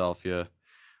Philadelphia.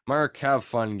 Mark, have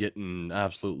fun getting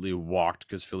absolutely walked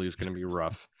because Philly's going to be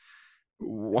rough.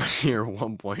 1 year,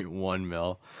 1.1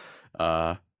 mil.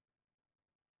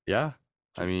 Yeah.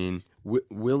 I mean,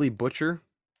 Willie Butcher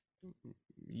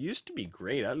used to be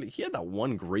great. He had that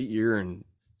one great year in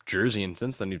Jersey, and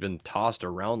since then he's been tossed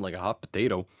around like a hot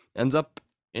potato. Ends up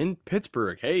in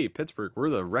Pittsburgh. Hey, Pittsburgh, we're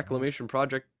the Reclamation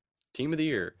Project Team of the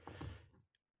Year.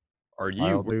 Are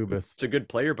you? It's a good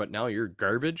player, but now you're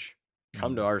garbage.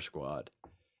 Come to our squad.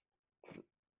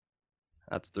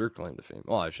 That's their claim to fame.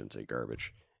 Well, I shouldn't say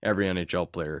garbage. Every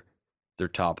NHL player, they're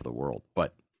top of the world,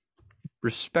 but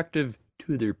respective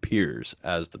to their peers,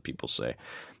 as the people say,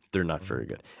 they're not very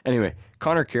good. Anyway,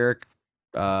 Connor Carrick.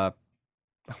 Why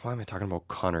am I talking about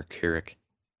Connor Carrick?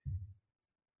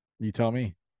 You tell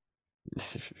me.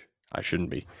 I shouldn't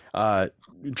be.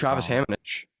 Travis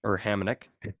Hamonic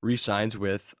re-signs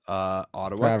with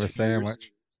Ottawa. Travis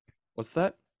Sandwich. What's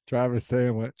that? Travis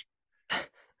Sandwich.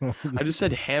 I just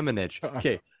said Hamonic.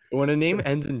 Okay, when a name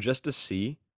ends in just a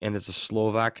C and it's a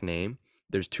Slovak name,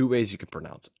 there's two ways you can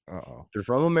pronounce it. Uh-oh. They're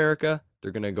from America,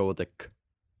 they're going to go with a K.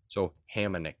 So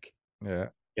Hamonic. Yeah.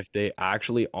 If they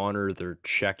actually honor their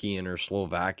Czechian or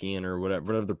Slovakian or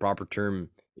whatever the proper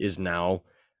term is now,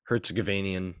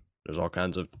 Herzegovinian, there's all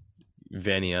kinds of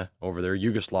Venia over there,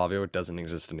 Yugoslavia, it doesn't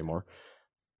exist anymore.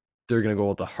 They're going to go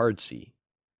with the hard C.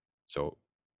 So,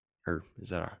 or is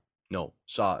that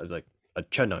like a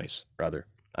ch noise, rather.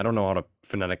 I don't know how to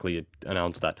phonetically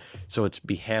announce that. So it's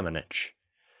Bihamonich.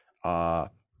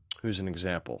 Who's an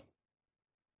example?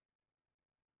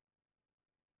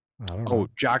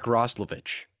 Jack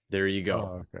Roslovich. There you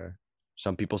go. Oh, okay.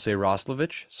 Some people say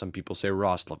Roslovich. Some people say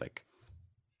Roslovic.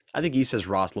 I think he says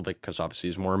Roslovic because obviously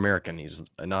he's more American. He's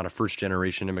not a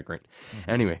first-generation immigrant.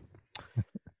 Mm-hmm. Anyway.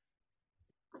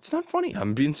 It's not funny.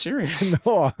 I'm being serious.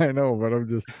 No, I know, but I'm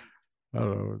just... I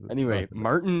don't know. Anyway,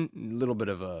 Martin, a little bit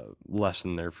of a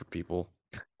lesson there for people.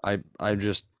 I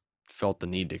just felt the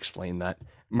need to explain that.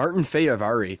 Martin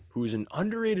Feyavari, who's an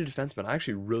underrated defenseman. I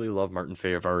actually really love Martin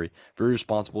Feyavari. Very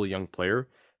responsible young player.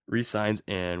 Resigns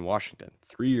in Washington.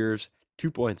 3 years,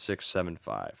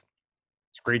 2.675.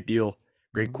 It's a great deal,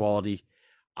 great quality.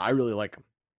 I really like him.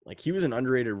 Like, he was an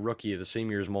underrated rookie the same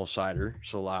year as Mo Seider,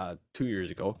 so 2 years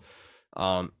ago.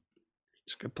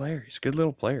 He's a good player. He's a good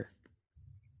little player.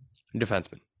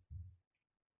 Defenseman.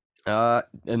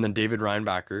 And then David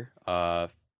Reinbacher,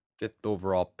 5th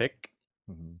overall pick.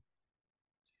 Mhm.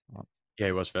 Yeah,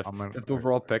 he was 5th. I'm gonna- 5th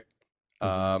overall pick.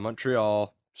 Mhm.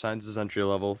 Montreal signs his entry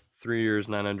level, 3 years,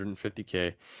 $950K.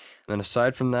 And then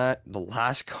aside from that, the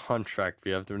last contract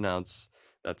we have to announce,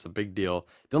 that's a big deal.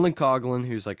 Dylan Coghlan,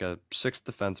 who's like a 6th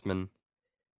defenseman,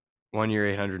 1 year,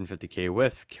 $850K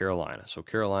with Carolina. So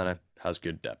Carolina has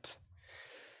good depth.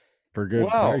 For good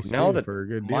Wow, price, now too, that for a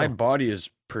good my deal. body is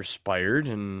perspired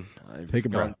and I've Take a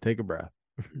breath. gone. Take a breath.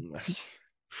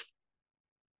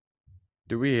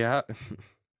 Do we have?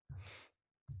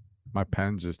 My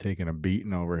pen's just taking a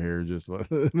beating over here. Just like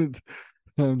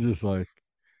I'm just like,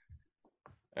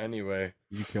 Anyway,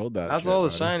 you killed that that's shit, all the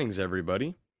buddy. signings,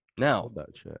 everybody. Now, Killed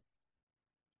that shit.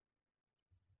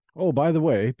 Oh, by the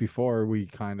way, before we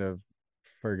kind of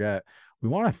forget, we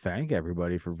want to thank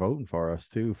everybody for voting for us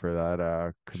too for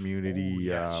that community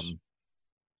yes.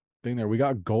 thing there. We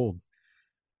got gold.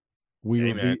 We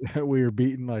Hey, were man. we were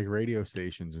beating like radio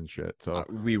stations and shit. So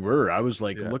We were. I was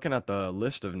like yeah. looking at the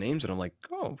list of names and I'm like,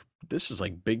 oh, this is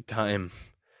like big time,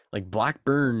 like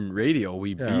Blackburn Radio.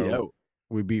 We beat Yeah, out.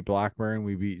 we beat Blackburn,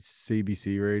 we beat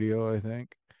CBC Radio, I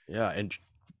think. Yeah, and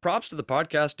props to the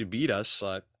podcast who beat us.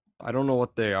 I don't know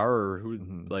what they are or who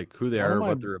they One are of or my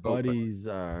what they're about. But buddies,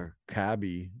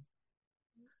 Cabby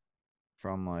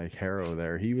from like Harrow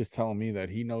there, he was telling me that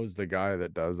he knows the guy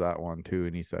that does that one too,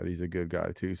 and he said he's a good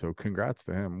guy too. So congrats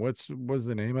to him. Was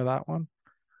the name of that one?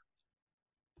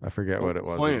 I forget what it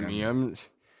was point at again. me.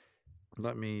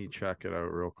 Let me check it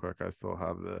out real quick. I still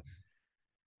have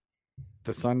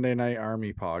the Sunday Night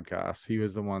Army podcast. He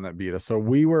was the one that beat us. So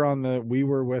we were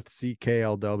with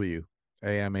CKLW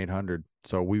AM 800.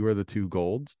 So we were the two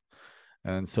golds,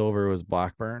 and silver was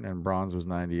Blackburn, and bronze was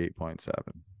 98.7.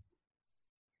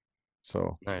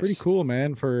 So it's pretty Nice. cool,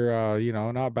 man. For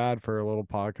not bad for a little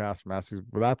podcast from Essex.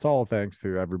 But that's all thanks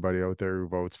to everybody out there who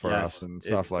votes for us Yes, and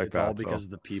stuff like it's all that. So because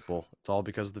of the people. It's all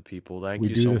because of the people. Thank we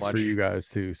you do so this for much. you guys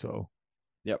too. So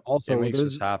Yep. It also makes us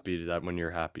there's happy that when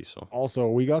you're happy. So also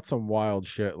we got some wild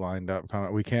shit lined up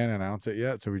coming. We can't announce it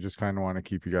yet, so we just kind of want to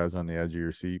keep you guys on the edge of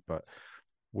your seat. But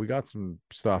we got some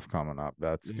stuff coming up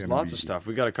that's there's gonna lots be of stuff.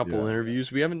 We got a couple yeah.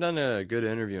 interviews. We haven't done a good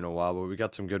interview in a while, but we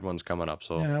got some good ones coming up.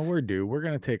 So Yeah, we're due. We're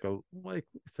gonna take a like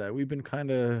I said, we've been kind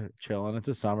of chilling. It's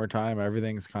a summertime.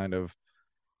 Everything's kind of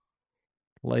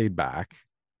laid back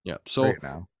yeah. So right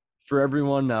now. for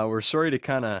everyone, we're sorry to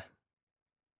kind of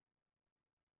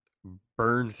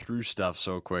burn through stuff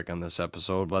so quick on this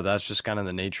episode, but that's just kind of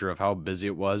the nature of how busy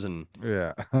it was. And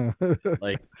Yeah.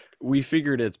 like, we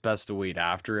figured it's best to wait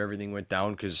after everything went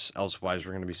down because elsewise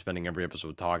we're going to be spending every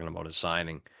episode talking about his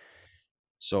signing.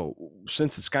 So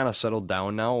since it's kind of settled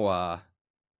down now,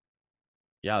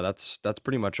 yeah, that's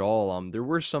pretty much all. There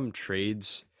were some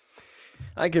trades.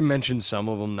 I can mention some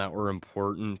of them that were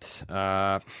important.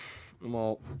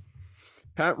 Well,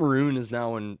 Pat Maroon is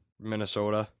now in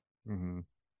Minnesota Mhm.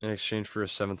 in exchange for a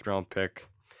 7th round pick.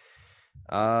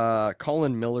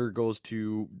 Colin Miller goes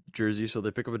to Jersey, so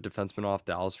they pick up a defenseman off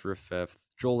Dallas for a 5th.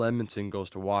 Joel Edmondson goes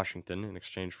to Washington in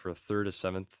exchange for a 3rd, a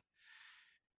 7th.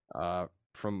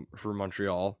 For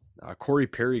Montreal. Corey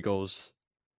Perry goes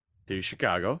to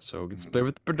Chicago, so gets to play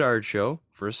with the Bedard show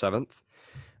for a 7th.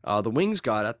 The Wings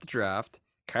got at the draft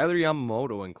Kyler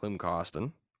Yamamoto and Klim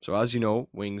Kostin. So as you know,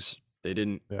 Wings, they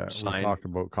didn't Yeah, we sign. talked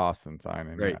about Kostin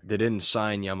signing. Right, Yeah. they didn't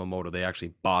sign Yamamoto. They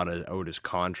actually bought out his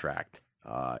contract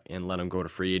and let him go to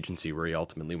free agency, where he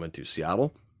ultimately went to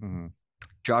Seattle. Mm-hmm.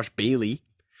 Josh Bailey,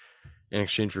 in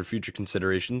exchange for future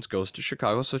considerations, goes to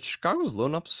Chicago. So Chicago's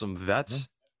loading up some vets.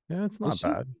 Yeah, it's not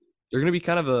bad. They're going to be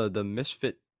kind of the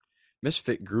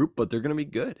misfit group, but they're going to be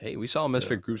good. Hey, we saw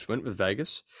misfit groups went with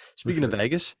Vegas. Speaking of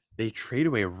Vegas, they trade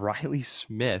away Riley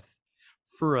Smith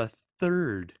for a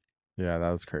 3rd. Yeah,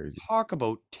 that was crazy. Talk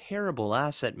about terrible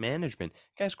asset management.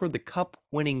 Guy scored the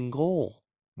cup-winning goal.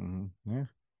 Mm-hmm. Yeah.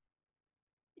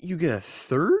 You get a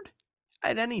 3rd?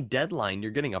 At any deadline,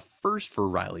 you're getting a 1st for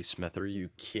Riley Smith. Are you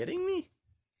kidding me?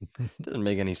 Doesn't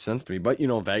make any sense to me. But,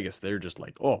 Vegas, they're just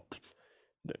like, oh,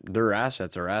 their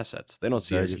assets are assets. They don't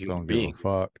see us as a human being.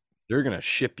 Fuck. They're going to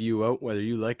ship you out whether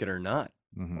you like it or not.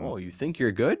 Mm-hmm. Oh, you think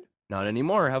you're good? Not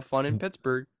anymore. Have fun in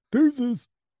Pittsburgh. Deuces.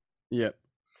 Yep.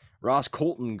 Ross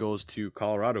Colton goes to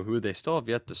Colorado, who they still have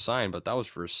yet to sign, but that was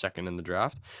for a 2nd in the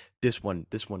draft. This one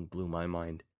blew my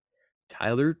mind.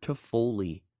 Tyler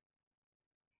Toffoli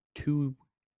to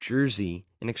Jersey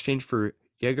in exchange for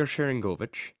Yegor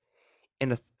Sharangovich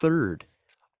and a third.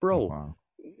 Oh, Bro, wow.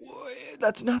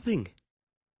 that's nothing.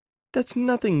 That's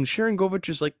nothing. Sharangovich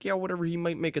is like, yeah, whatever. He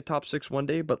might make a top 6 one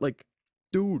day, but like,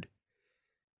 dude,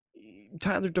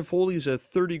 Tyler Toffoli is a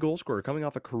 30 goal scorer coming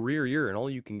off a career year, and all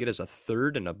you can get is a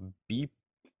third and a B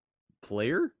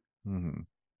player. Mhm.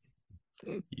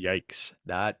 Yikes!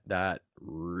 That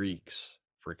reeks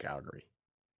for Calgary.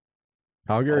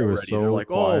 Calgary was Already, they're so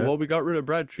like, oh, quiet. well, we got rid of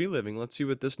Brad Treliving. Let's see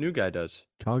what this new guy does.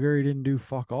 Calgary didn't do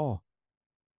fuck all.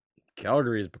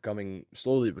 Calgary is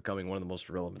slowly becoming one of the most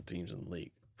relevant teams in the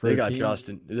league. For a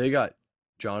team, They got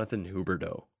Jonathan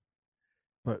Huberdeau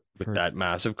but with for that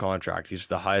massive contract. He's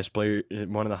the highest player,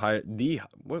 one of the high,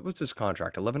 what's his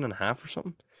contract? 11 and a half or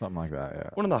something? something like that, yeah.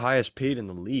 One of the highest paid in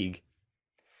the league.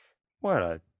 What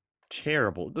a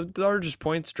the largest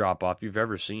points drop off you've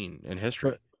ever seen in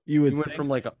history. But you He would went think, from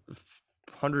like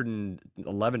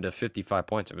 111 to 55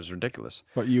 points. It was ridiculous.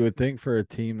 but you would think for a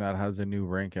team that has a new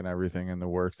rink and everything in the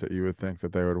works that you would think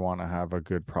that they would want to have a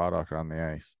good product on the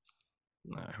ice.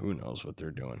 Who knows what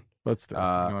they're doing? But still,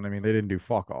 you know what I mean? They didn't do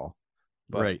fuck all.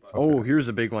 But Right. okay. Oh, here's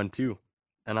a big one too.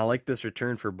 And I like this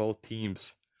return for both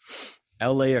teams.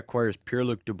 LA acquires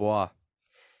Pierre-Luc Dubois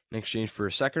in exchange for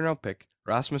a second-round pick,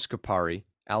 Rasmus Kupari,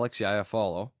 Alex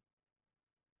Iafallo,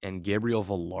 and Gabriel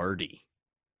Velarde.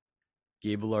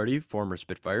 Gabe Velarde, former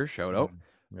Spitfire, shout out.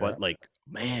 Yeah. But like,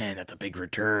 man, that's a big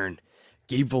return.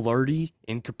 Gabe Velarde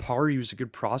and Kupari was a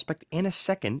good prospect and a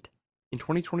second in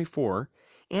 2024,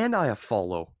 and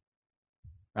Iafallo.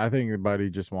 I think the buddy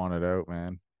just wanted out,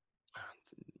 man.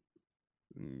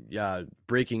 Yeah,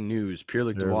 breaking news.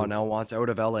 Pierre-Luc Dubois Pierre-Luc. now wants out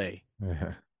of LA.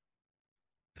 Yeah.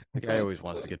 The guy always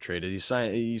wants to get traded. He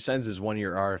signs his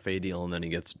 1-year RFA deal and then he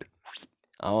gets,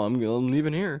 oh, I'm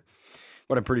leaving here.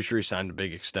 But I'm pretty sure he signed a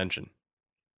big extension.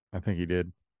 I think he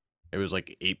did. It was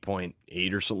like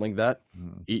 8.8 or something like that.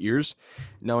 Mm. 8 years.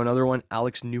 Now another one.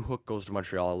 Alex Newhook goes to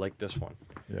Montreal. I like this one.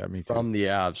 Yeah, me too. From the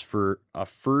Avs for a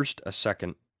first, a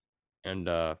second, and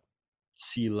a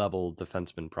C-level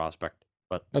defenseman prospect.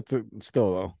 But That's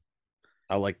still though.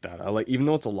 I like that. Even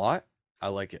though it's a lot, I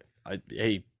like it.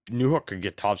 Hey, Newhook could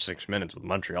get top 6 minutes with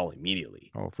Montreal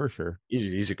immediately. Oh, for sure.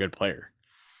 He's a good player.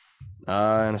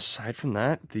 And aside from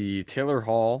that, the Taylor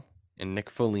Hall and Nick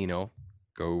Foligno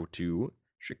go to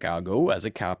Chicago as a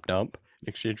cap dump in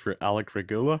exchange for Alec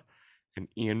Regula and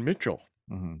Ian Mitchell.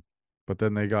 Mm-hmm. But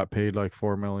then they got paid like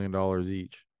 $4 million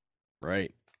each.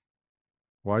 Right.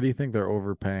 Why do you think they're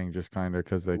overpaying? Just kind of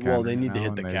because they can. Well, they need to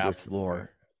hit the cap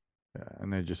floor. Yeah,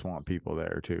 and they just want people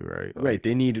there too, right? Like, Right.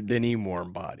 They need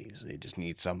warm bodies. They just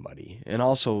need somebody. And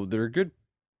also they're good.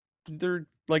 They're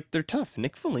tough.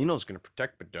 Nick Foligno's gonna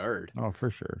protect Bedard. oh, for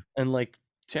sure. And like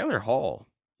Taylor Hall,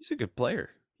 he's a good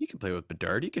player. He can play with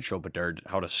Bedard. He can show Bedard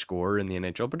how to score in the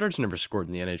NHL. Bedard's never scored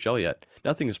in the NHL yet.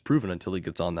 Nothing is proven until he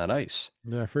gets on that ice.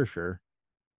 Yeah, for sure.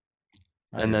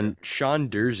 And then Sean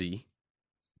Dursey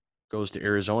goes to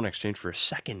Arizona in exchange for a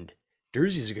second.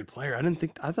 Dursey's a good player.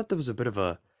 I thought that was a bit of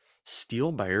a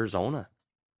steal by Arizona.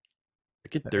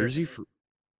 Get Dursey for,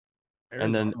 Arizona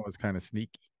and then was kind of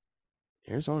sneaky.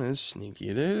 Arizona is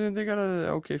sneaky. They got a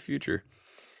okay future.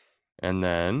 And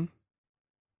then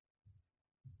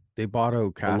they bought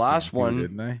out Cassian. The last one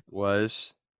didn't they?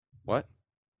 Was what?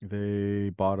 They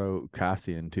bought out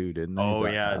Cassian too, didn't they? Oh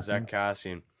yeah, Zach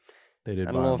Kassian. They did.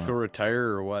 I don't know if he'll retire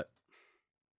or what.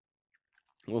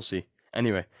 We'll see.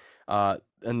 Anyway, and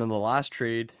then the last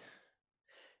trade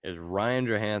is Ryan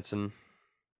Johansson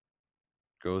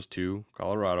goes to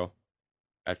Colorado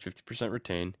at 50%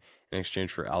 retained in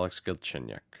exchange for Alex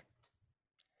Galchenyuk.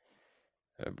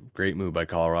 A great move by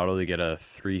Colorado. They get a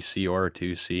 3C or a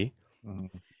 2C.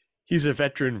 Mm-hmm. He's a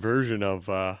veteran version of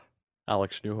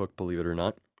Alex Newhook, believe it or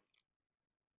not.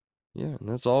 Yeah, and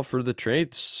that's all for the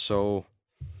trades. So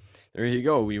there you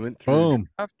go. We went through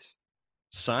draft,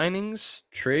 signings,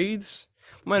 trades.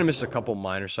 Might have missed a couple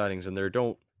minor signings in there.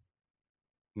 Don't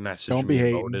message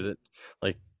me about it.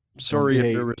 Like, sorry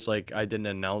if there was like I didn't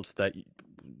announce that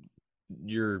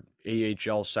your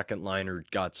AHL second liner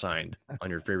got signed on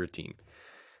your favorite team.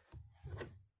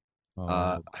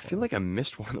 I feel like I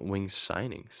missed one of the Wings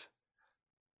signings.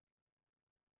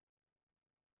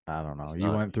 I don't know.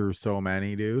 You went through so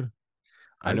many, dude.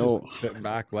 I know. Sitting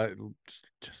back,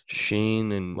 just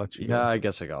Shane and let you yeah, go. I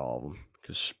guess I got all of them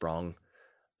because Sprung.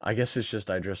 I guess it's just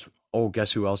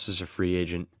guess who else is a free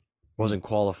agent? Wasn't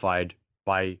qualified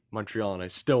by Montreal, and I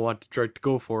still want to try to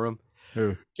go for him.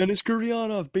 Who? Denis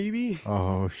Gurianov, baby.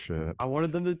 Oh shit! I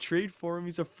wanted them to trade for him.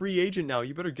 He's a free agent now.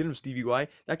 You better get him, Stevie Y.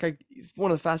 That guy,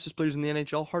 one of the fastest players in the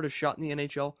NHL, hardest shot in the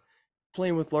NHL,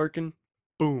 playing with Larkin,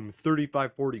 boom,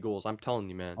 35, 40 goals. I'm telling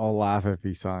you, man. I'll laugh if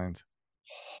he signs.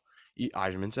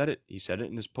 Yzerman said it. He said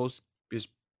it in his post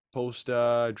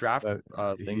draft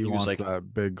That thing. he He was wants like,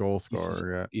 that big goal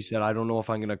scorer. Yeah. he said, I don't know if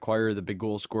I'm going to acquire the big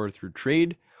goal scorer through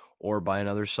trade or by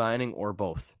another signing or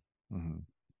both. Mm-hmm.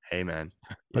 Hey, man.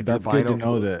 But that's good to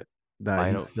know that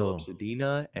buying he's out still. Philip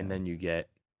Zadina, and then you get.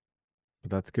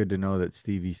 But that's good to know that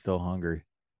Stevie's still hungry.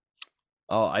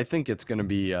 Oh, I think it's going to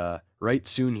be right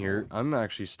soon here. I'm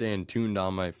actually staying tuned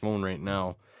on my phone right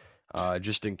now,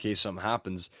 just in case something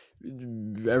happens.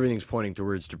 Everything's pointing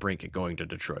towards DeBrincat going to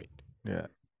Detroit. Yeah.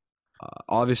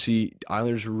 Obviously,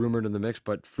 Islanders were rumored in the mix,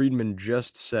 but Friedman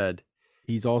just said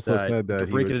he's also said that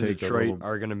he would DeBrincat and take Detroit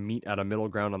are going to meet at a middle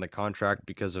ground on the contract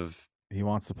because of he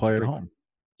wants to play at home.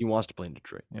 He wants to play in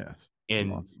Detroit. Yes.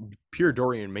 And Pierre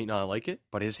Dorian may not like it,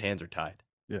 but his hands are tied.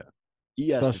 Yeah. He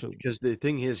has to, because the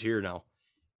thing is here now,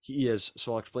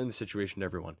 so I'll explain the situation to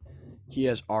everyone. He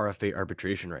has RFA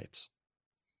arbitration rights.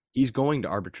 He's going to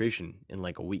arbitration in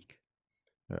like a week.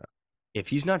 Yeah. If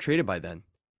he's not traded by then,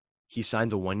 he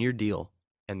signs a 1-year deal,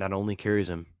 and that only carries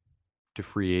him to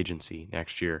free agency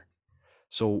next year.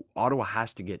 So Ottawa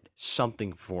has to get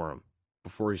something for him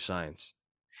before he signs.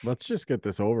 Let's just get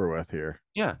this over with here.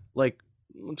 Yeah, like,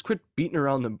 let's quit beating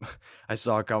around the. I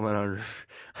saw a comment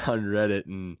on Reddit,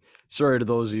 and sorry to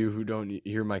those of you who don't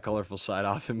hear my colorful side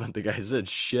often, but the guy said,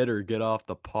 "Shit or get off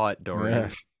the pot, Dorian." Yeah.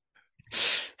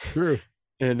 It's true,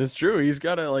 and it's true. He's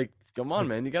got to, like, come on,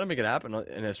 man, you got to make it happen,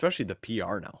 and especially the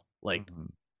PR now. Like,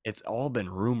 it's all been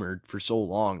rumored for so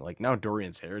long. Like, now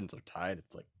Dorian's hands are tied.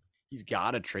 It's like he's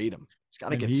got to trade him. He's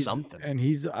got to get something. And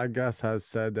he's, I guess, has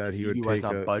said that he would take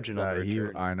not budging on the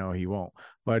return. I know he won't,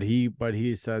 but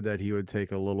he said that he would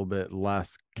take a little bit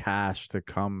less cash to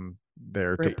come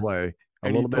there to play. A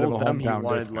little bit of a hometown he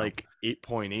wanted discount. like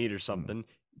 8.8 or something.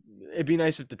 It'd be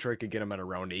nice if Detroit could get him at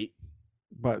around 8.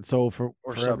 But so for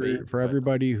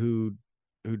everybody who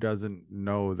doesn't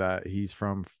know that he's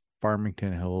from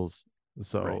Farmington Hills,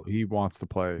 so he wants to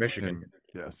play Michigan.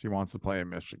 Yes, he wants to play in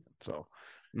Michigan. So.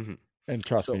 And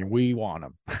trust me, we want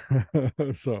him.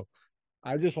 So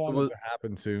I just want it to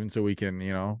happen soon so we can,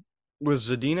 With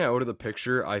Zadina out of the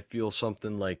picture, I feel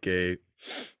something like maybe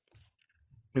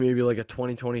like a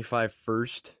 2025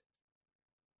 first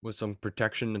with some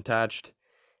protection attached,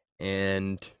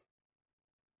 and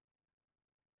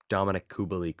Dominic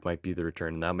Kubalik might be the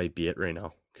return, and that might be it right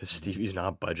now because Stevie's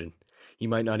not budging. He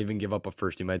might not even give up a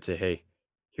first. He might say, hey,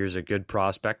 here's a good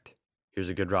prospect. Here's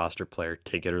a good roster player.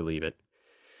 Take it or leave it.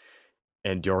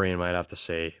 And Dorian might have to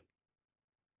say,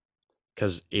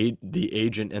 because the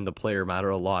agent and the player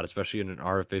matter a lot, especially in an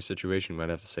RFA situation, might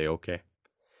have to say, okay.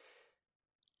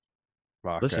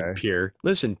 Listen,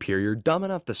 Pierre, you're dumb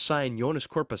enough to sign Jonas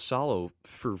Korpisalo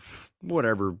for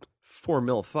whatever, $4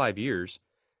 million, 5 years.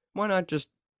 Why not just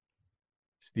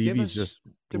Stevie's just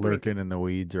lurking in the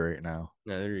weeds right now.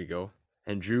 Yeah, there you go.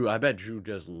 And Drew, I bet Drew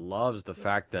just loves the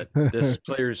fact that this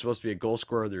player is supposed to be a goal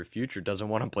scorer of their future, doesn't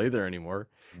want to play there anymore.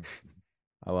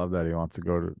 I love that he wants to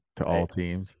go to all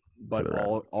teams. But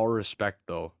all respect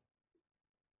though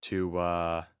to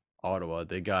Ottawa.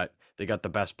 They got the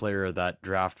best player of that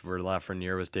draft where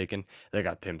Lafreniere was taken. They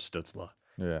got Tim Stützle.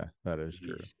 Yeah, that is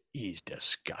true. He's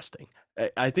disgusting.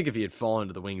 I think if he had fallen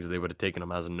to the Wings, they would have taken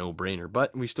him as a no-brainer.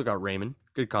 But we still got Raymond,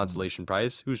 good consolation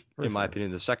prize, who's in my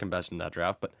opinion the second best in that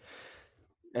draft. But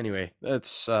anyway,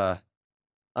 that's I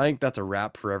think that's a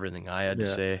wrap for everything I had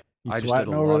to say. You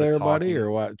sweating over there, buddy,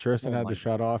 or what? Tristan had to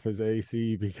shut off his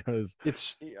AC because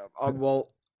it's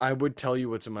well, I would tell you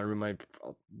what's in my room. My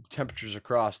temperatures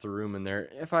across the room in there.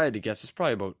 If I had to guess, it's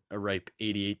probably about a ripe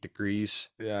 88 degrees.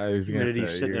 Yeah, I was gonna say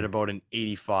sitting at about an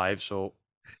 85. So,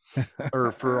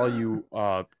 or for all you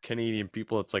Canadian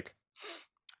people, it's like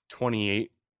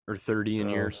 28 or 30 in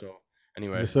here. So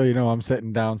anyway, just so you know, I'm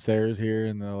sitting downstairs here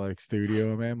in the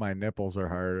studio, man. My nipples are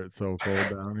hard. It's so cold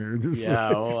down here. Just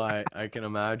I can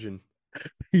imagine.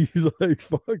 He's like,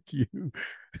 fuck you.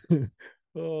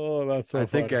 Oh, that's so I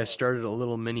think I started a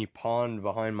little mini pond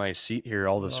behind my seat here,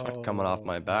 all the sweat coming off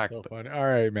my back. So funny. All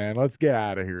right, man, let's get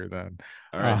out of here then.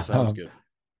 All right, sounds good.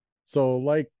 So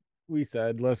like we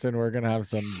said, listen, we're gonna have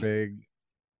some big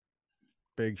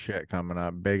shit coming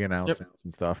up, big announcements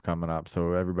and stuff coming up.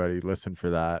 So everybody listen for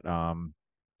that.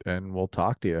 And we'll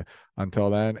talk to you. Until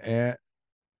then, and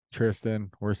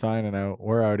Tristan, we're signing out.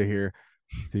 We're out of here.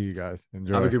 See you guys.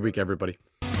 Enjoy. Have a good week, everybody.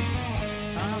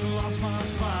 I lost my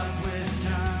fire.